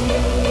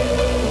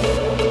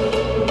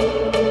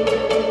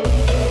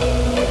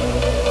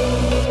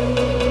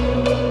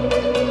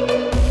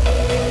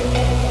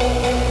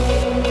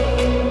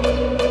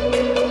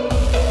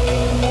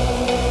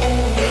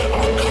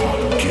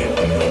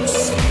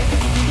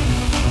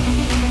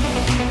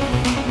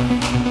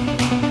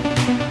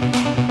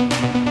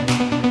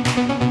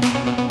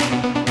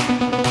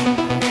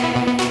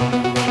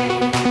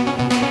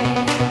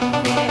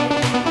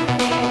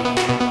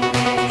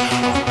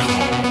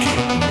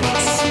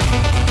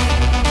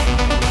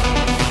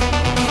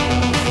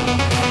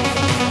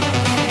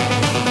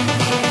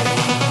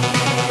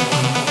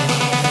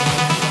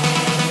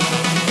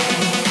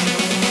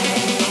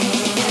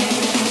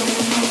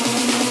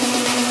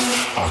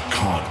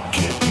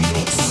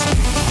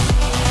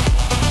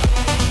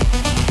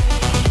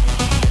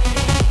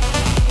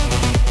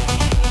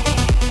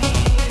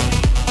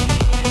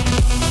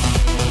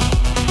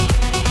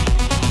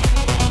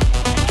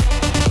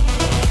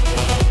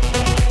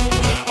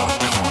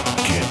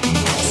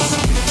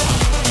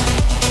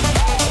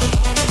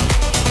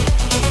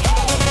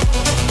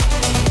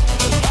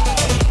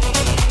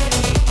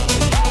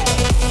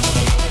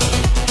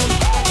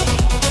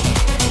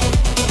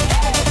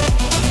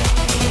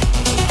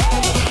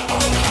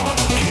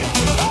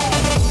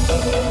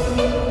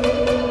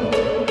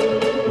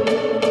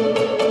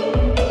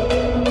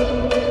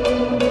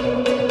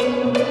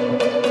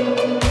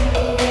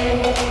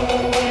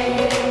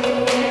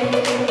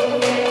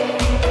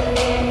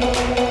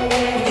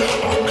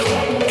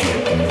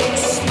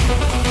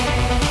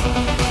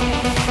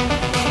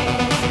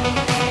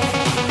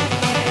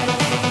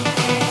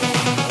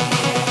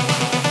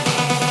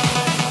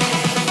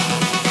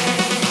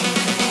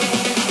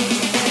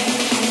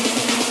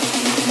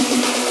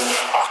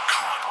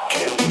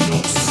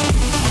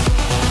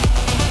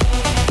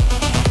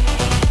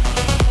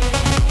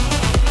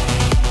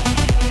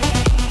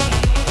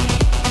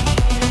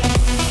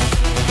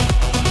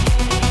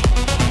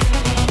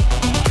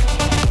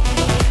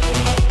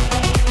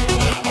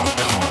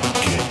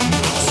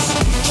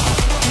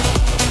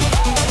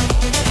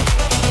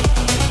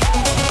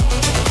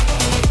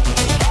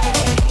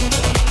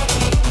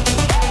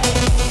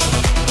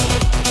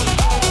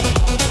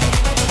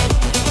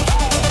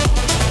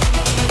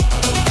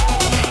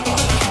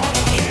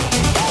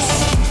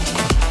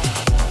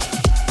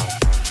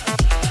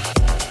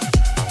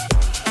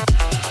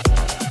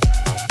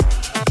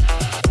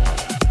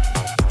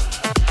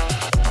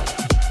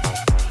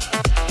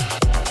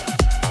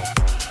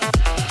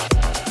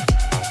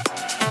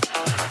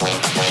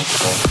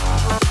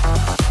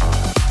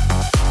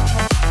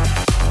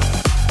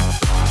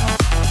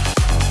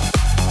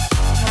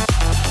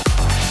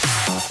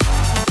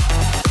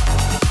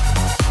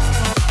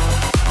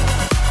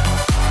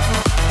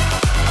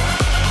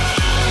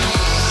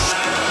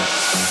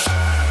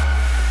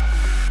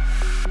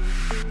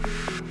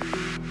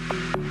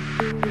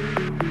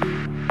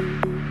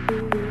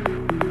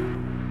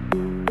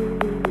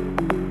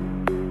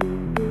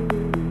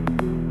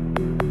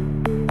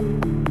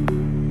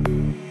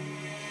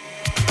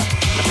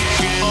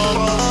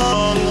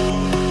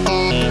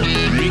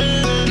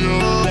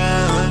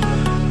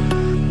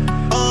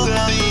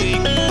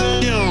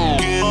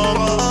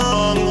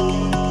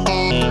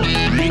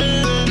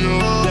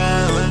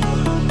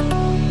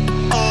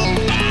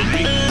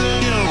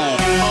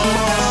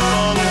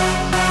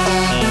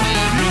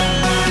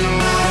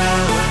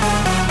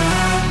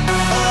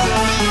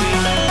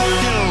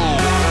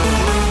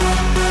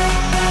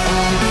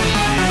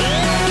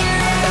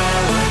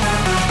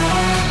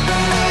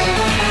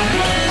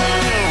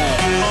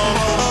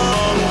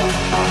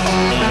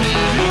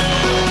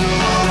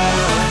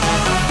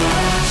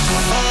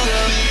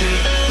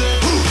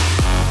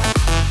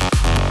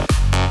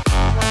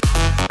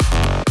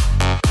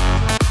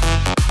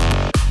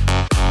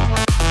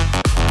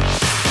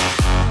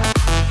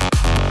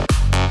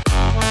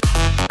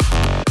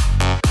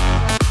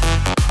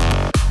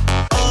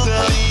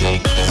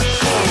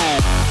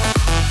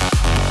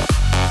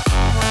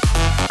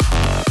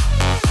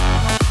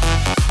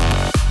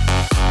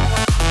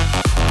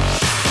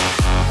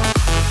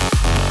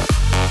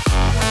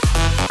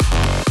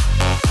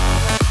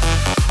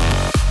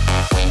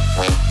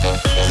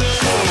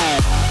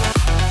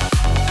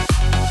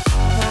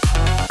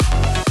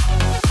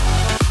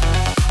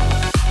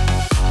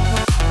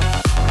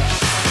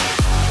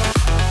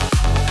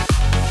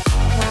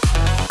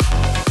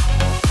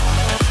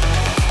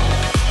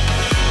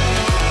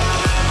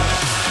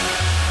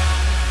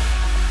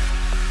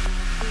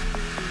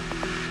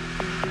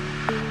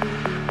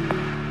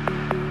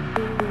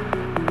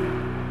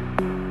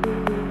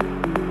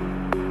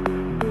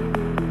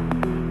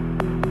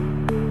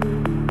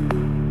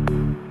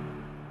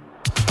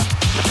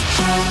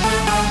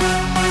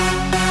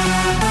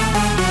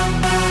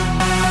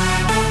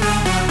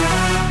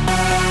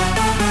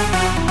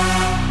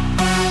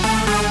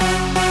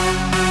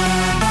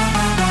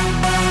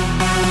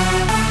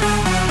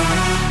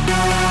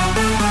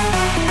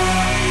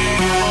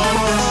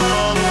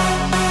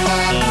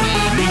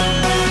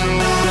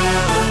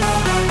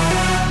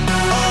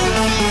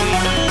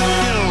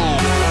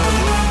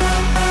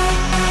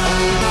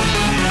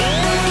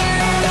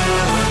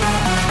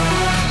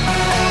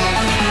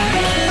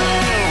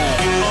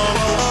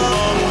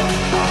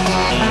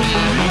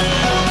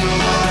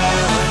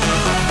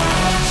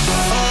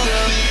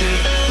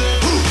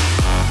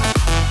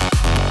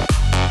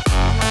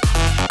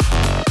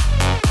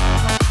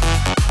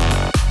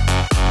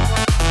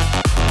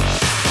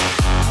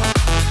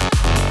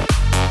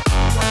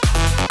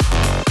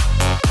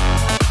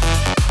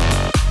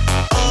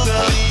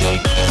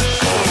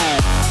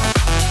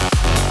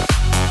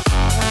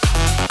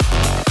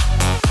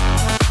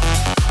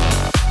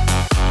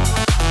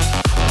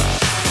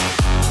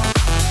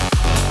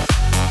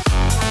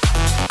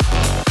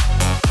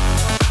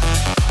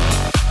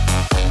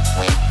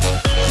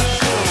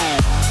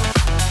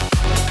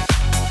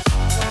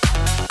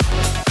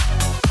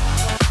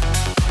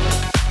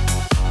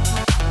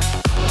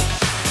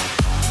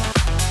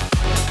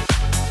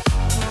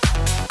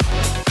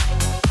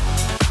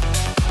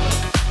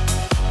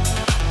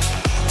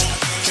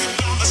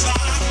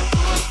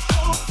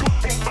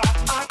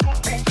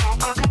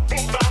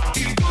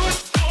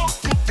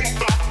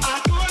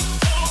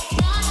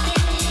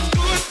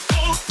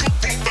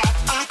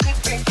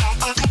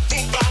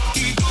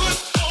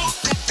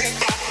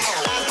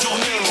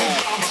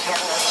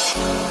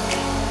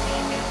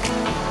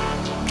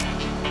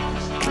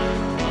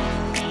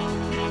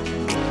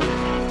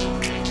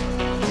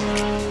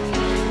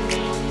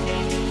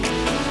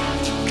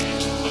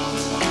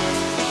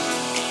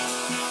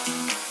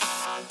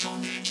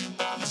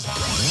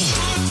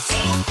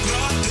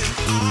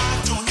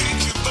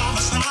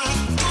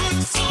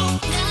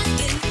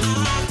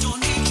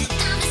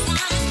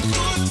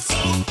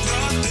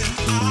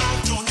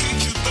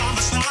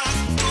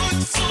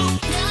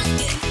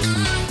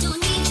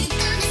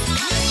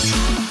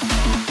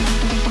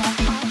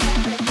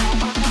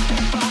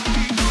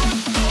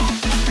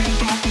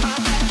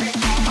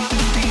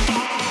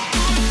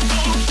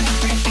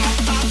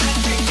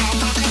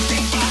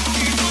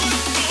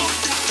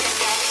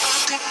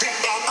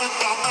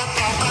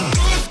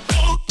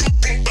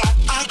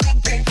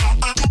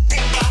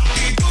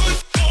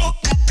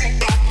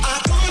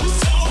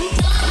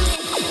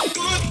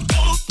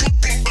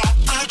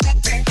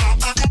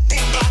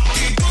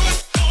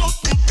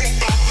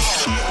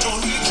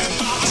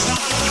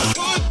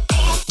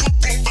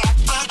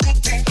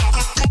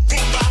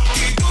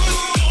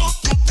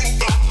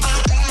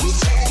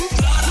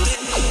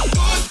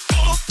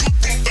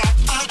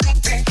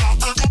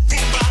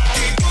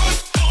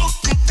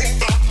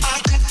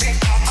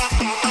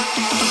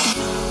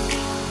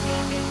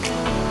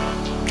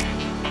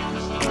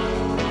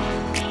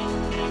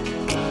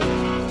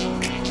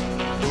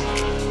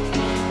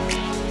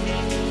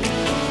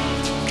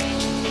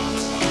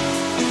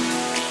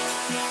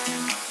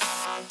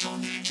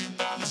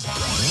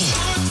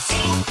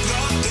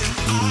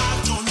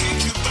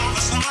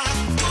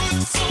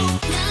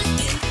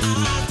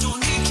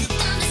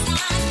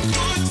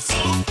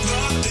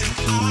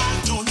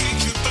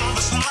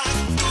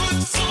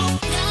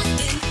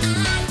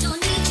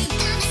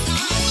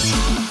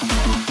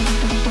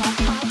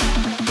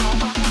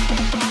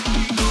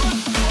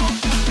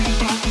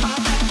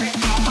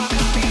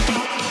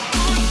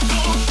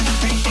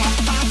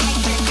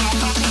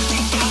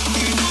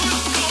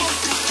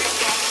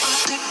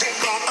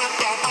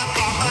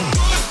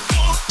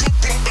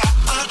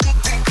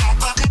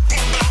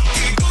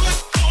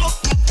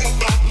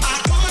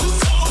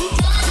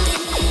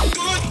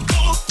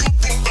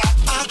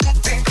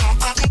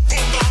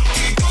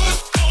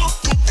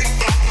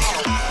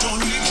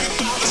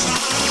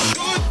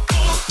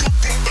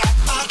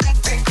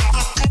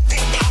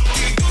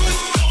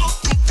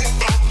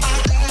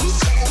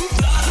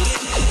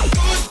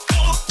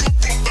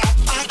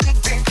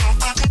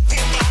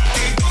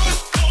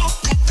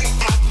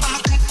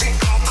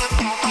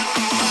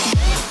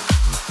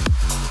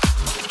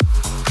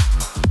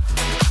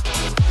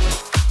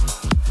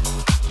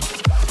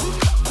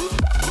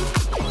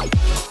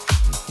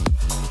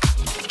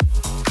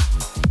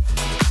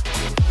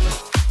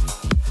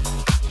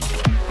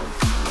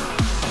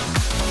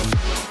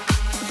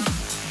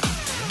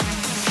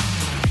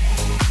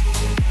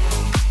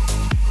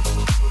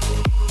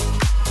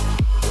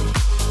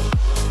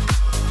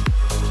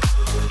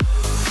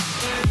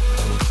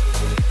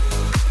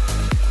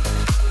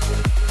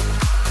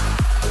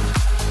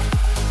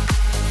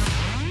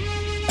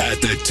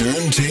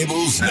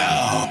 turntables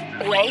now.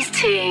 Ways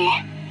 2.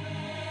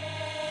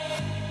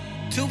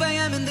 2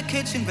 a.m. in the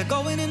kitchen, we're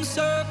going in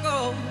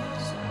circles.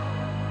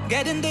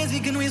 Getting dizzy,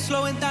 can we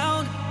slow it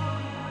down?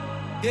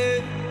 Yeah.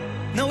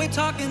 No, we're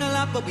talking a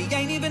lot, but we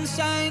ain't even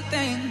saying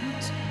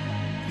things.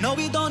 No,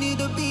 we don't need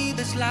to be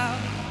this loud.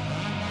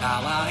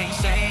 Now I ain't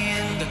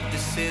saying that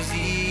this is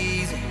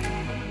easy.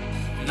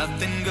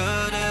 Nothing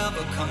good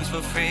ever comes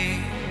for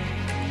free.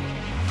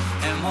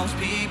 And most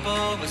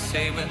people would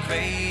say we're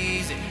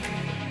crazy,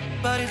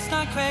 but it's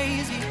not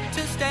crazy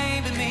to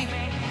stay with me.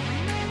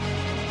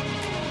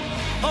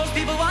 Most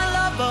people want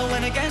love, but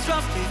when it gets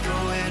rough, they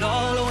throw it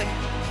all away.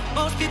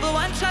 Most people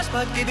want trust,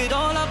 but give it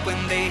all up when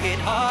they hit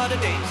harder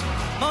days.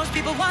 Most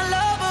people want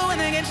love, but when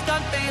they get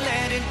stuck, they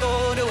let it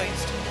go to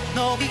waste.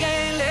 No, we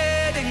ain't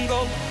letting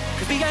go,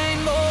 'cause we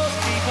ain't most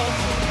people.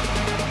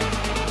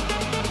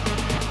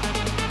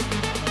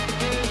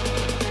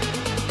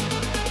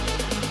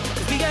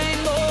 'Cause we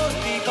ain't most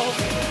people.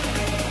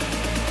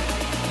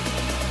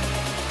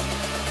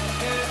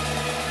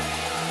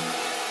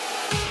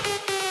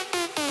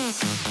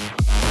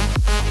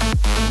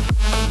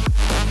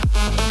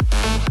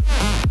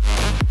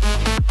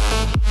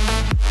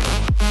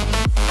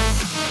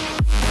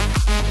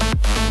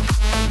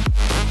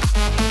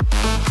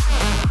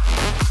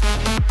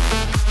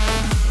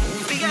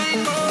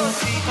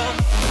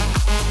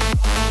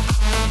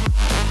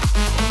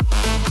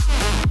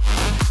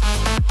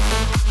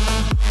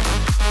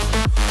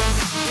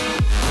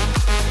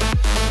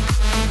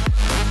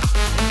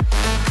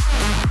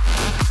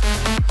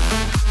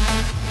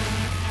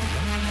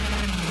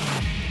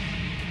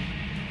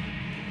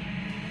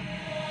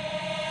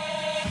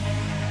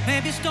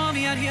 Maybe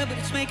stormy out here, but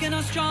it's making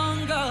us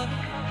stronger.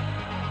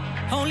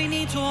 Only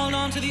need to hold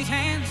on to these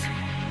hands.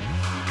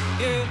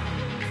 Yeah.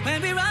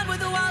 When we run with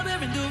the wild,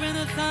 we're enduring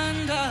the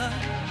thunder.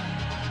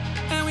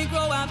 And we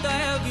grow out the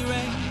heavy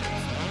rain.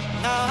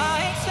 Now I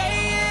ain't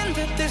saying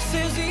that this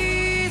is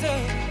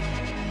easy.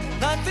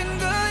 Nothing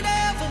good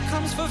ever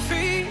comes for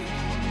free.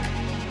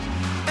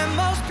 And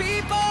most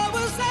people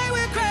will say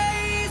we're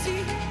crazy,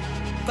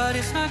 but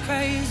it's not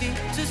crazy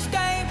to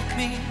stay with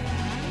me.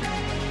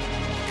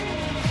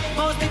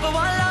 Most people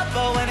want love,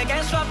 but when it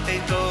gets rough, they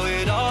throw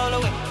it all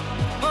away.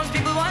 Most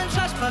people want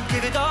trust, but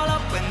give it all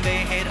up when they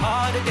hit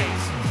harder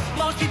days.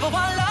 Most people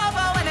want love,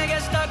 but when they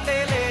get stuck,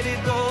 they let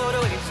it go to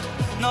waste.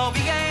 No,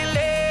 we ain't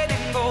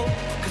letting go,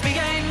 'cause we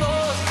ain't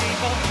most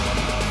people.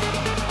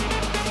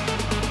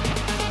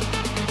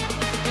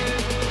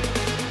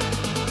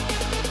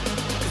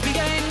 'Cause we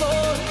ain't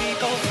most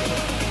people.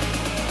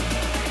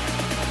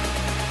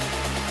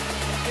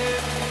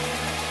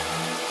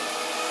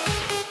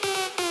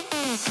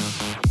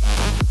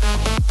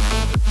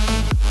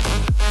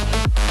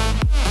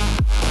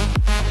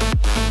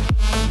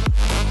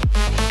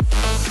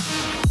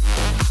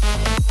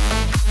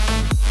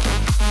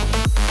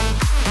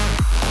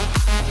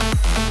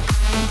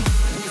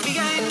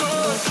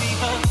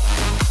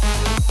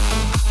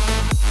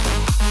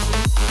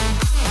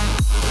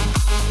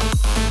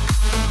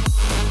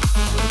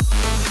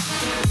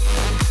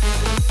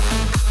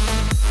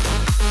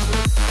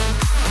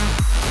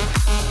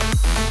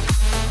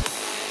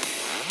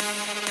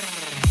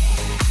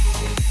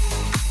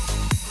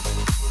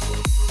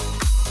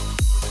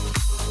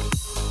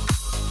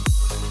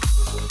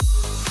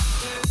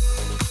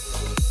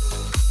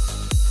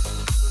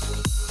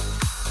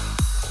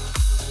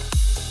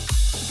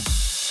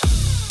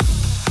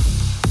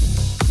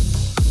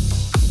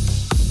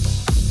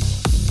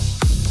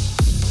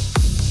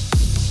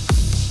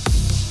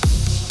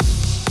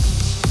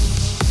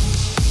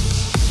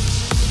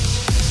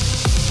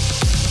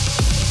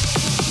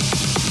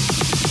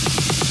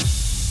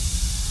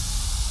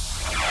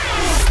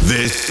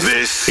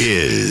 This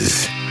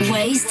is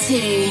Ways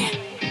 2.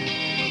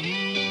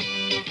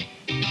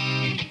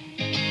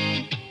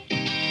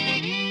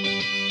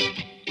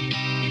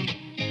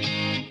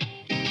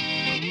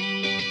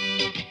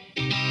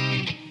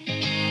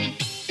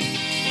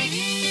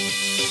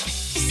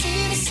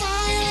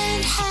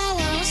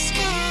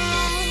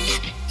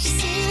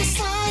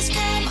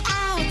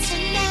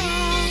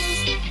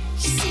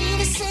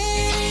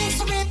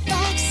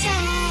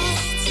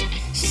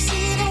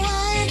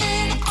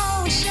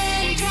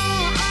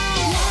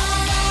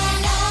 La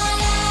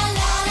la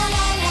la la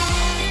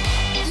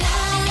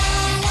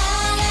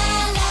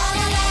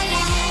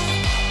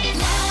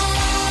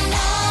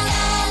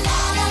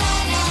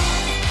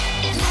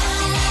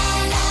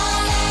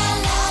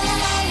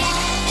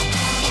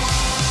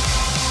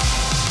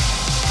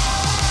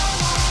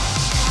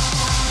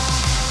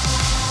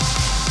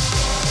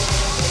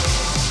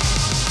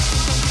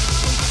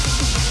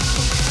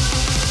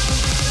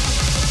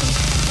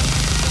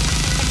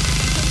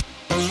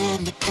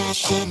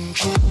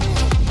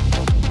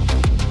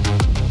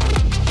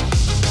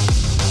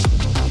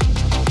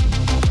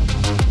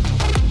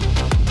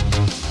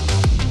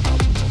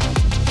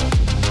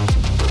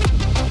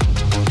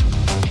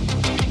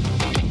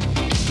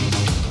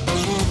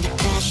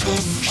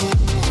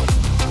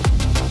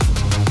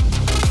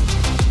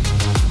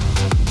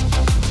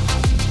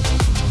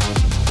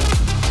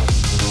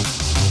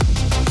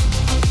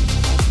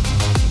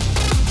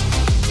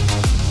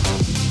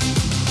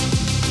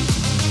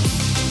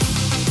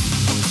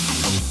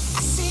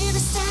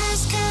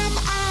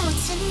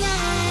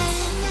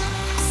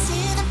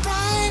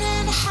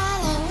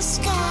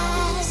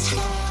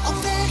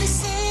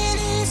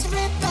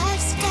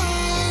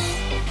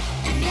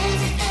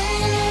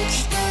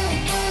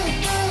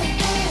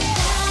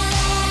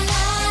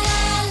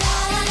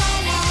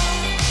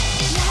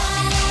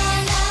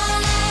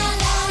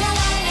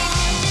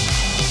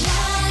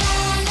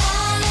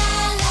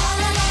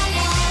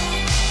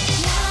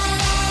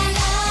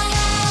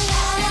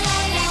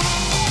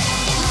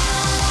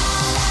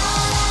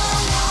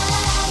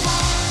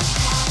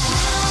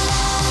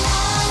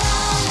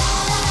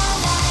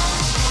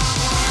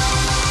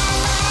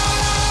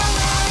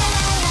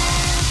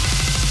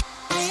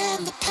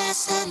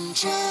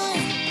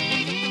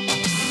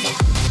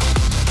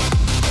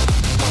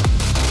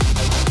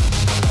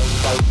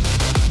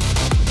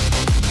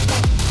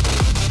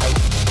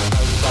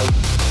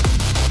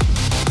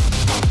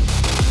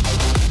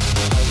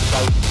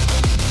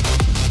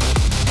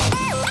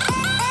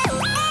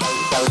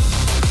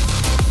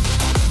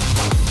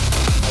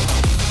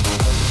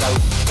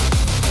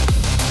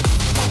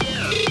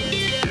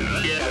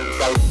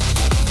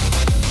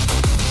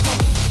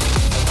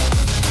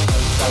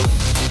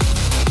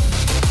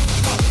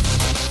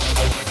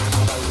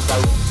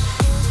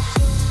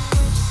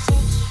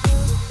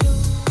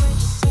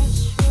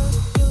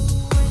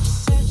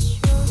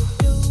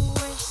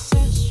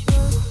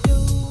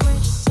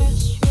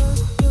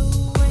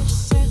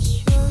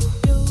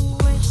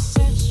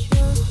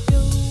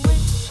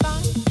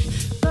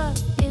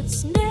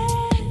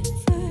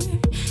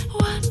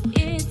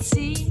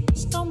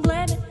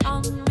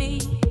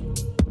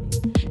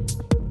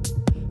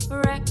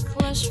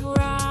rush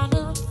round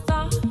of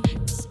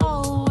thoughts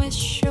always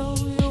show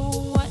you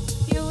what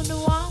you'd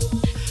want,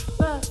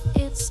 but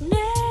it's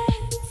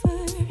never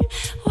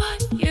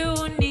what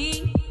you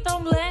need.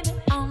 Don't blame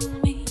it on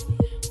me.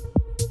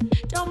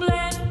 Don't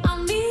blame it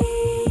on me.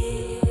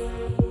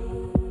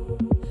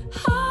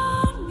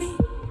 On me.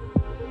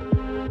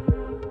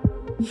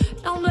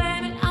 Don't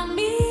blame it on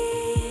me.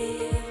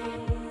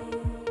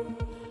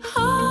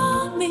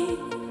 On me.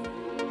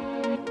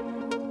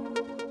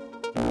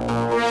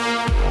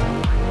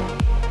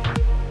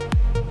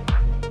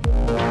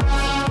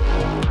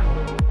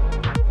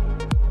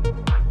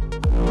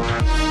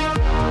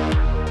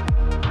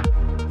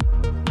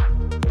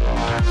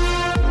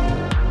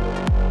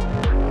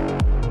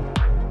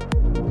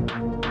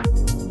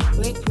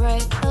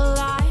 Regret the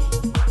light,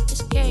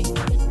 escape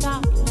the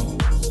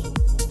darkness.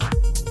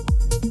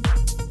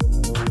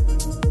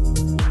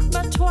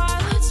 But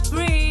twilight's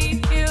grief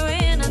you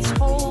in its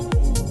hold.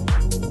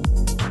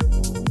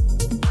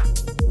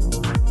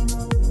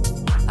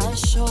 I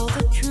saw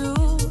the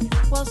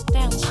truth was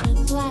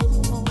dancing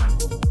blindfold,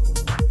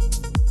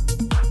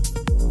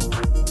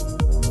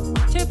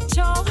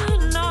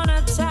 tiptoeing on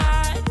a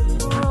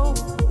tightrope.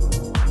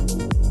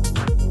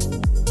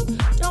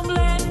 Don't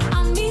blame it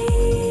on me.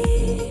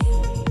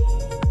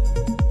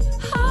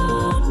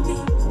 On me.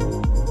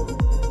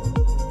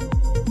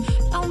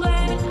 Don't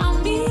blame it on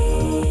me.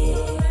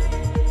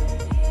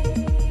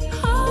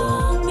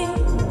 On me.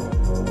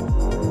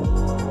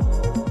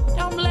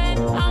 Don't blame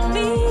it on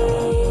me.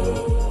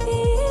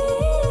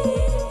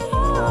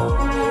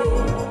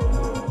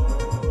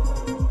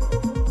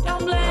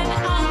 Don't blame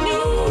it on me.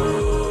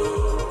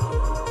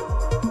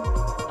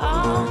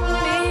 On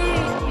me.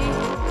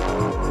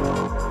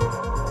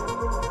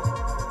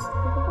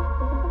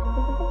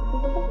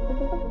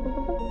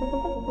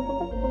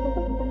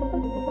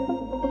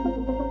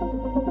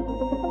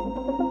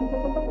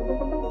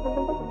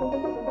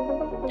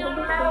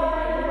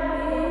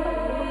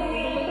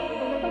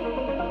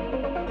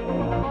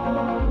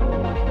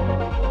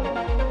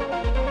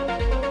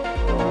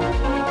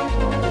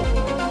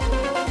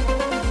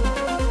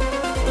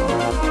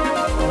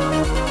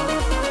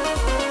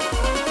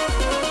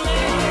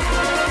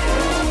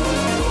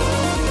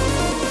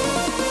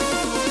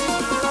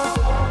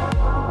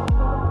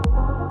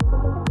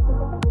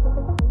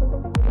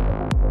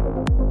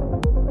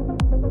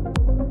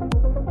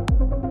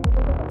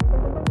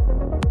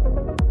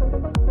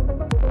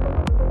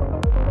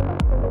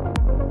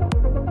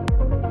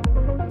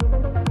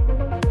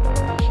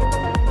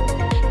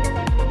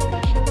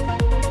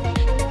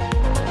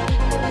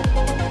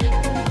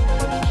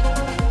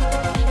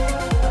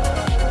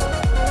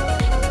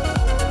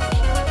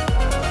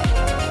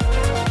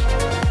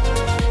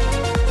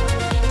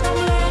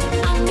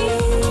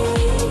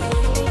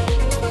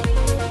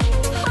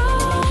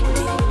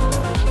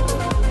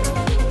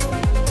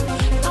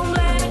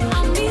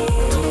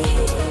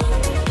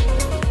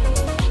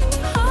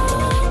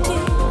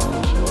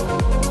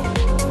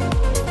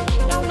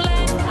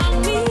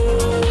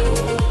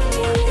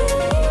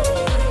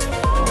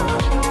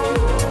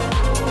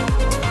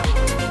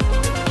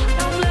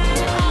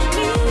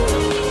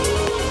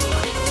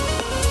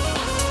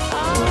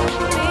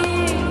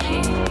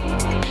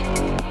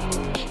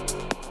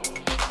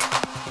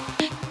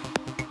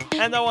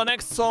 And our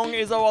next song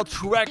is our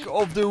track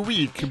of the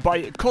week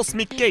by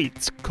Cosmic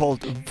Gate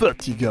called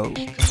Vertigo.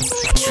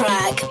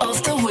 Track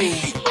of the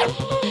week.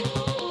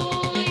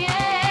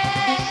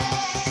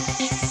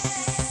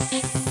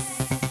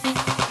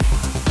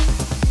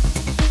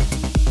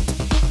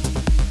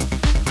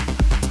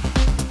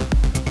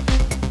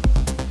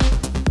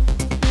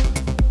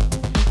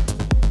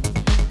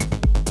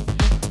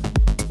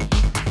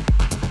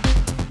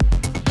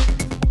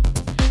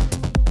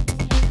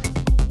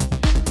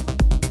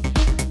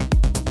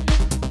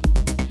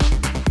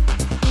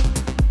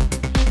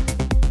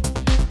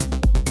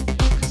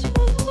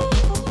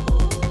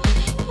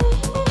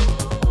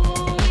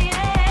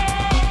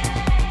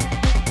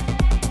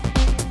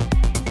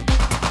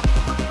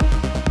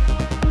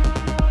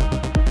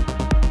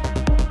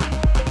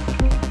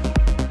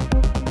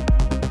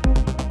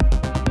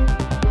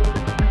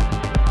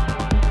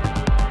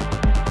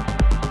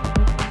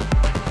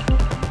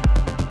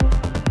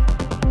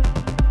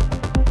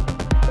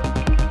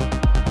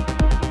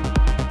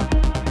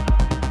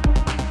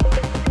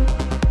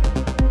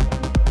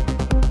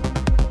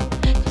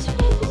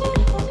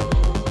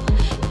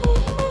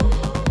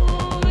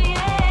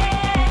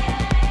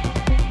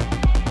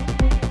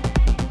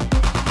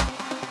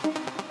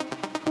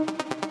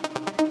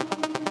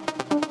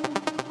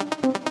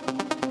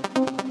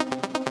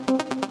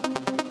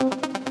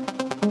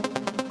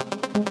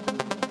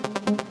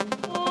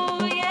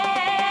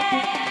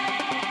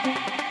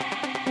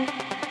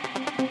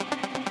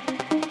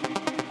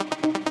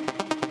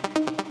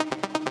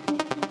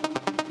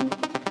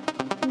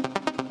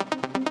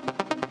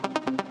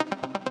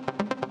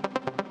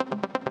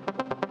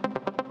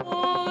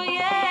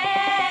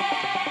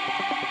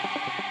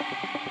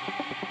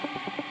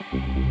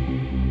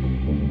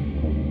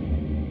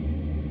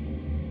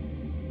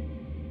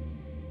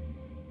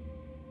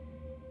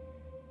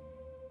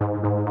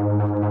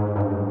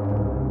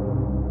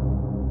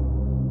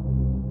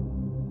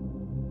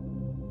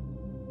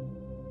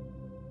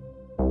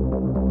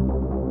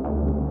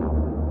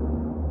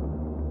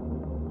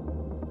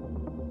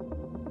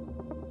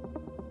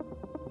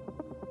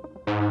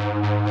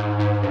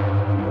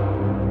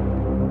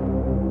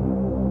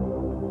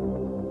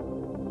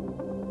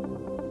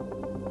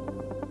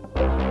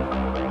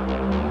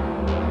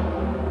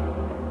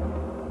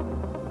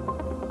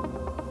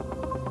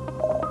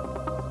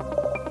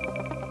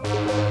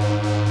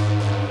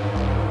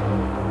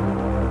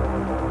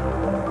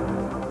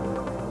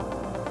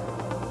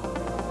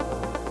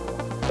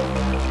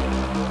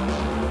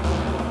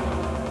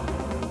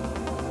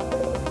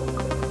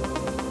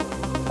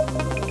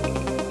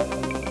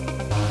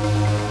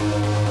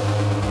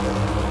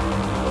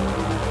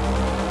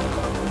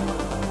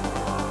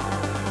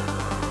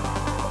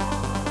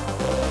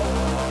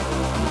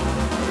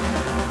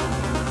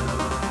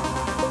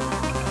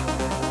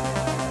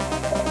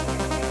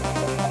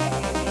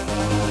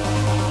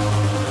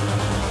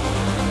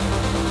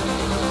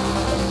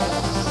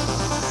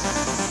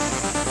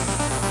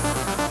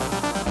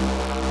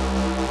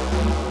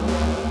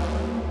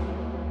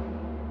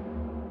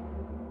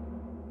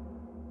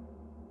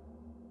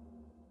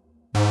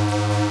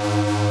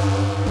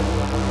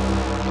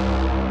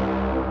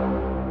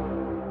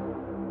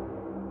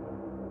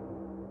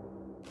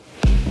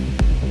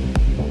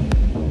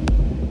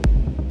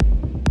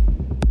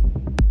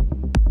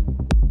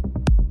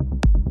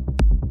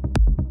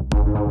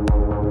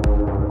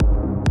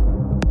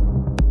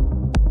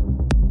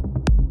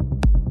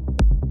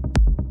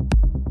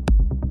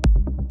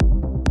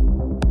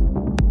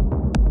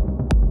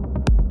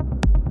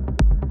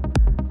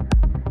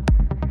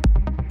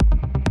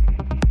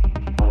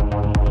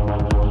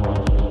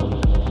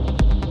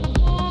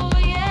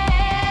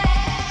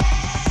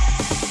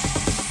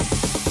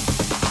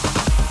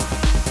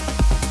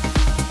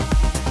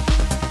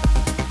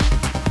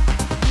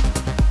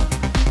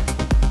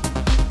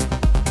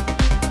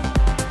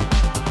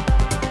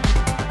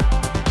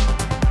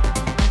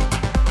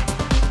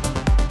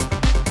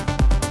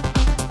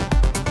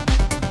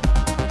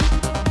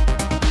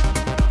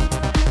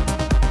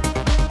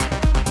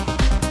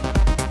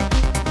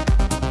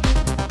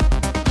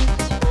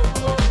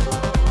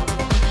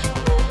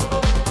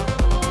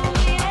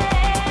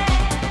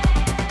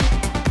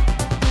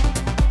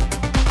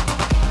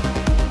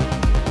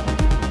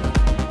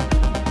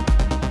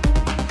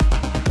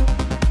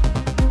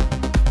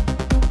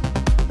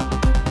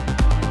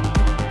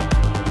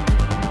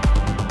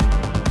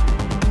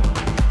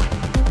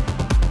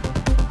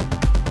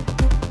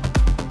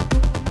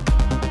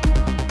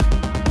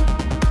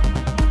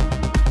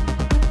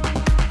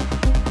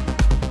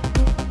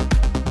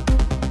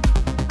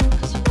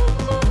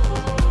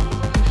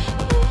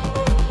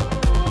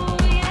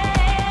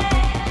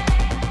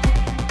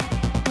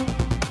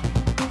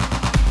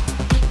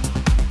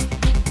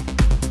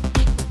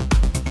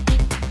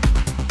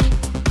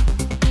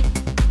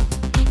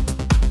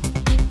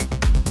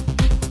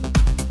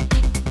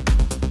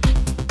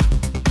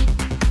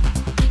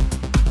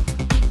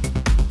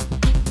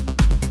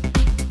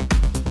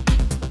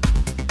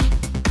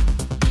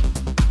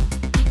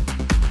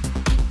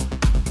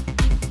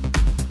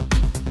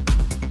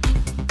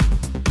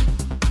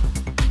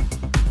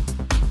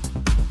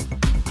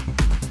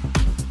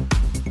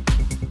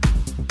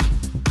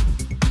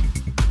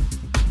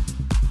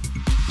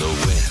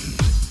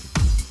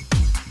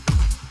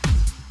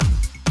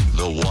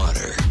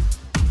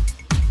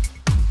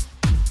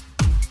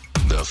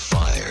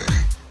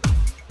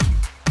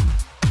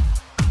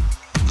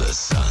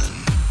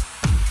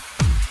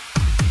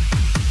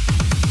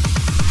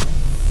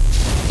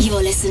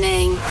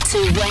 listening to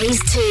Ways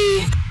 2.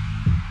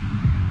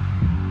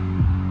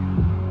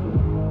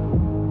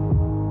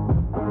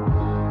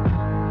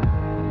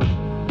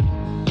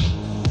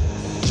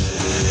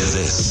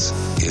 This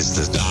is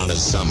the dawn of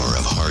summer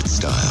of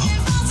hardstyle.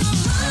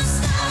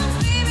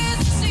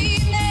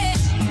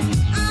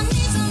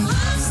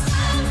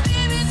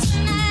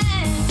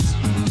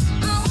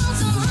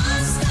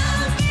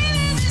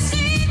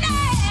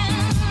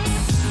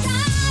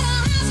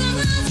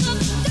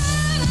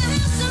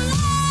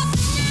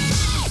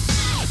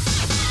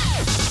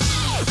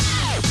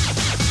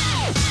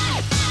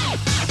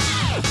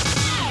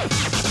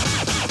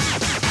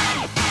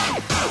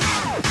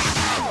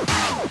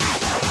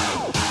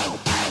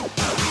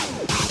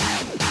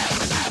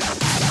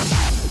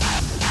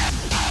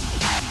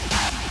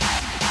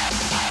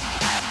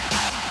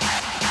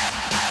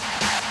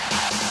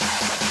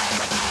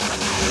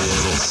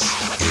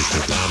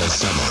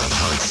 Summer of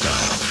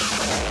hardstyle.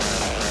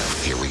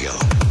 Here we go.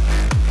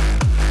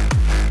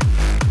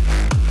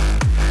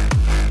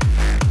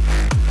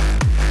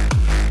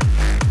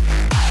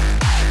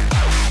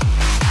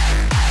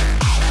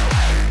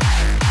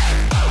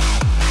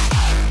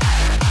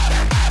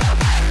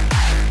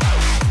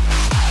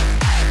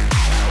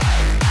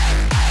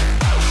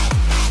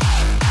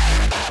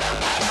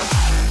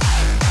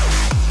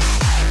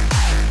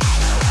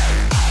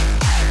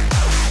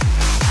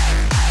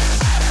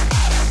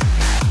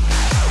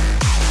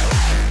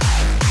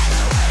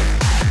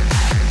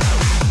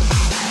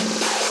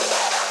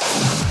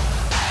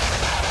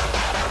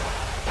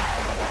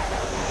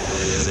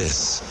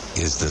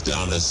 Is the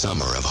dawn of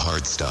summer of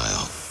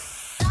hardstyle.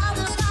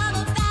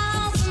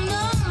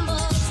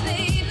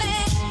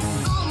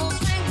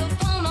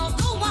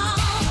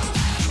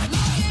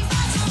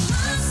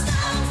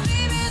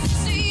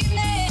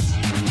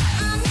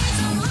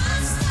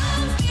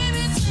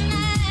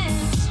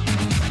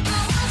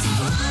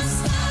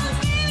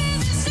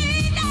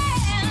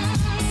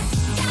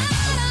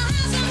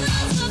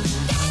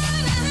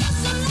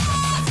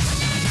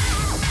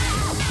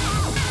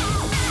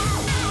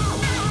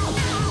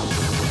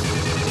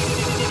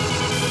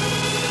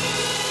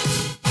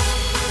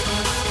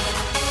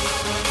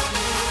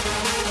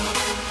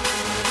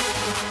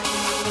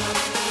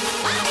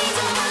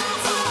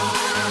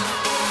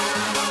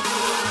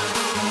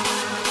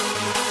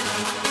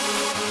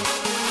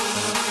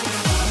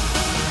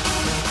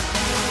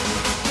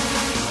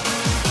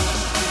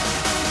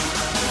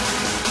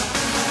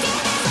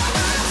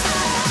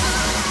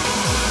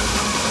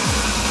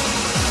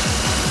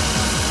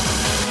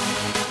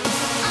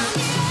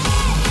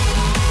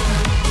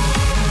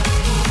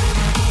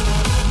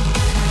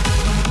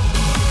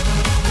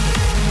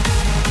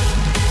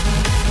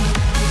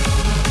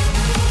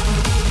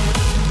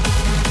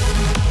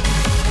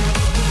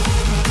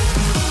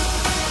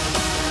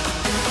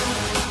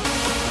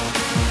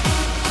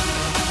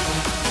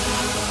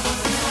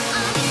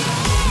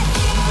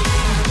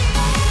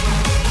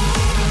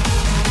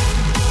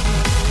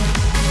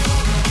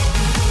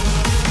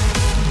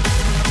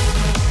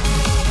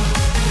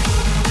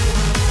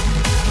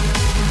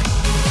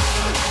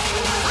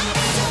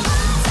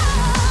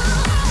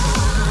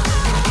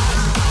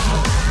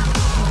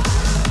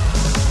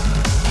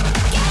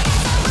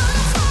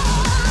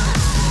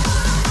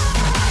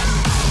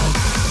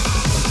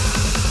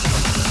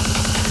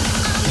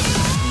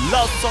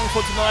 Song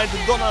for tonight,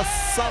 Donna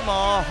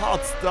Summer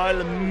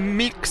Hardstyle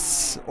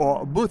Mix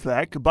or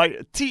Bootleg by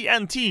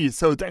TNT.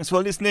 So thanks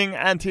for listening.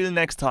 Until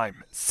next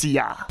time. See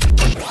ya.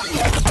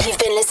 You've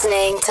been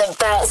listening to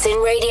Bouncing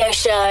Radio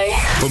Show.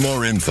 For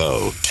more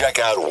info, check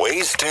out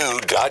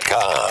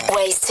ways2.com.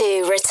 Ways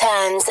 2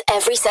 returns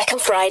every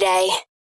second Friday.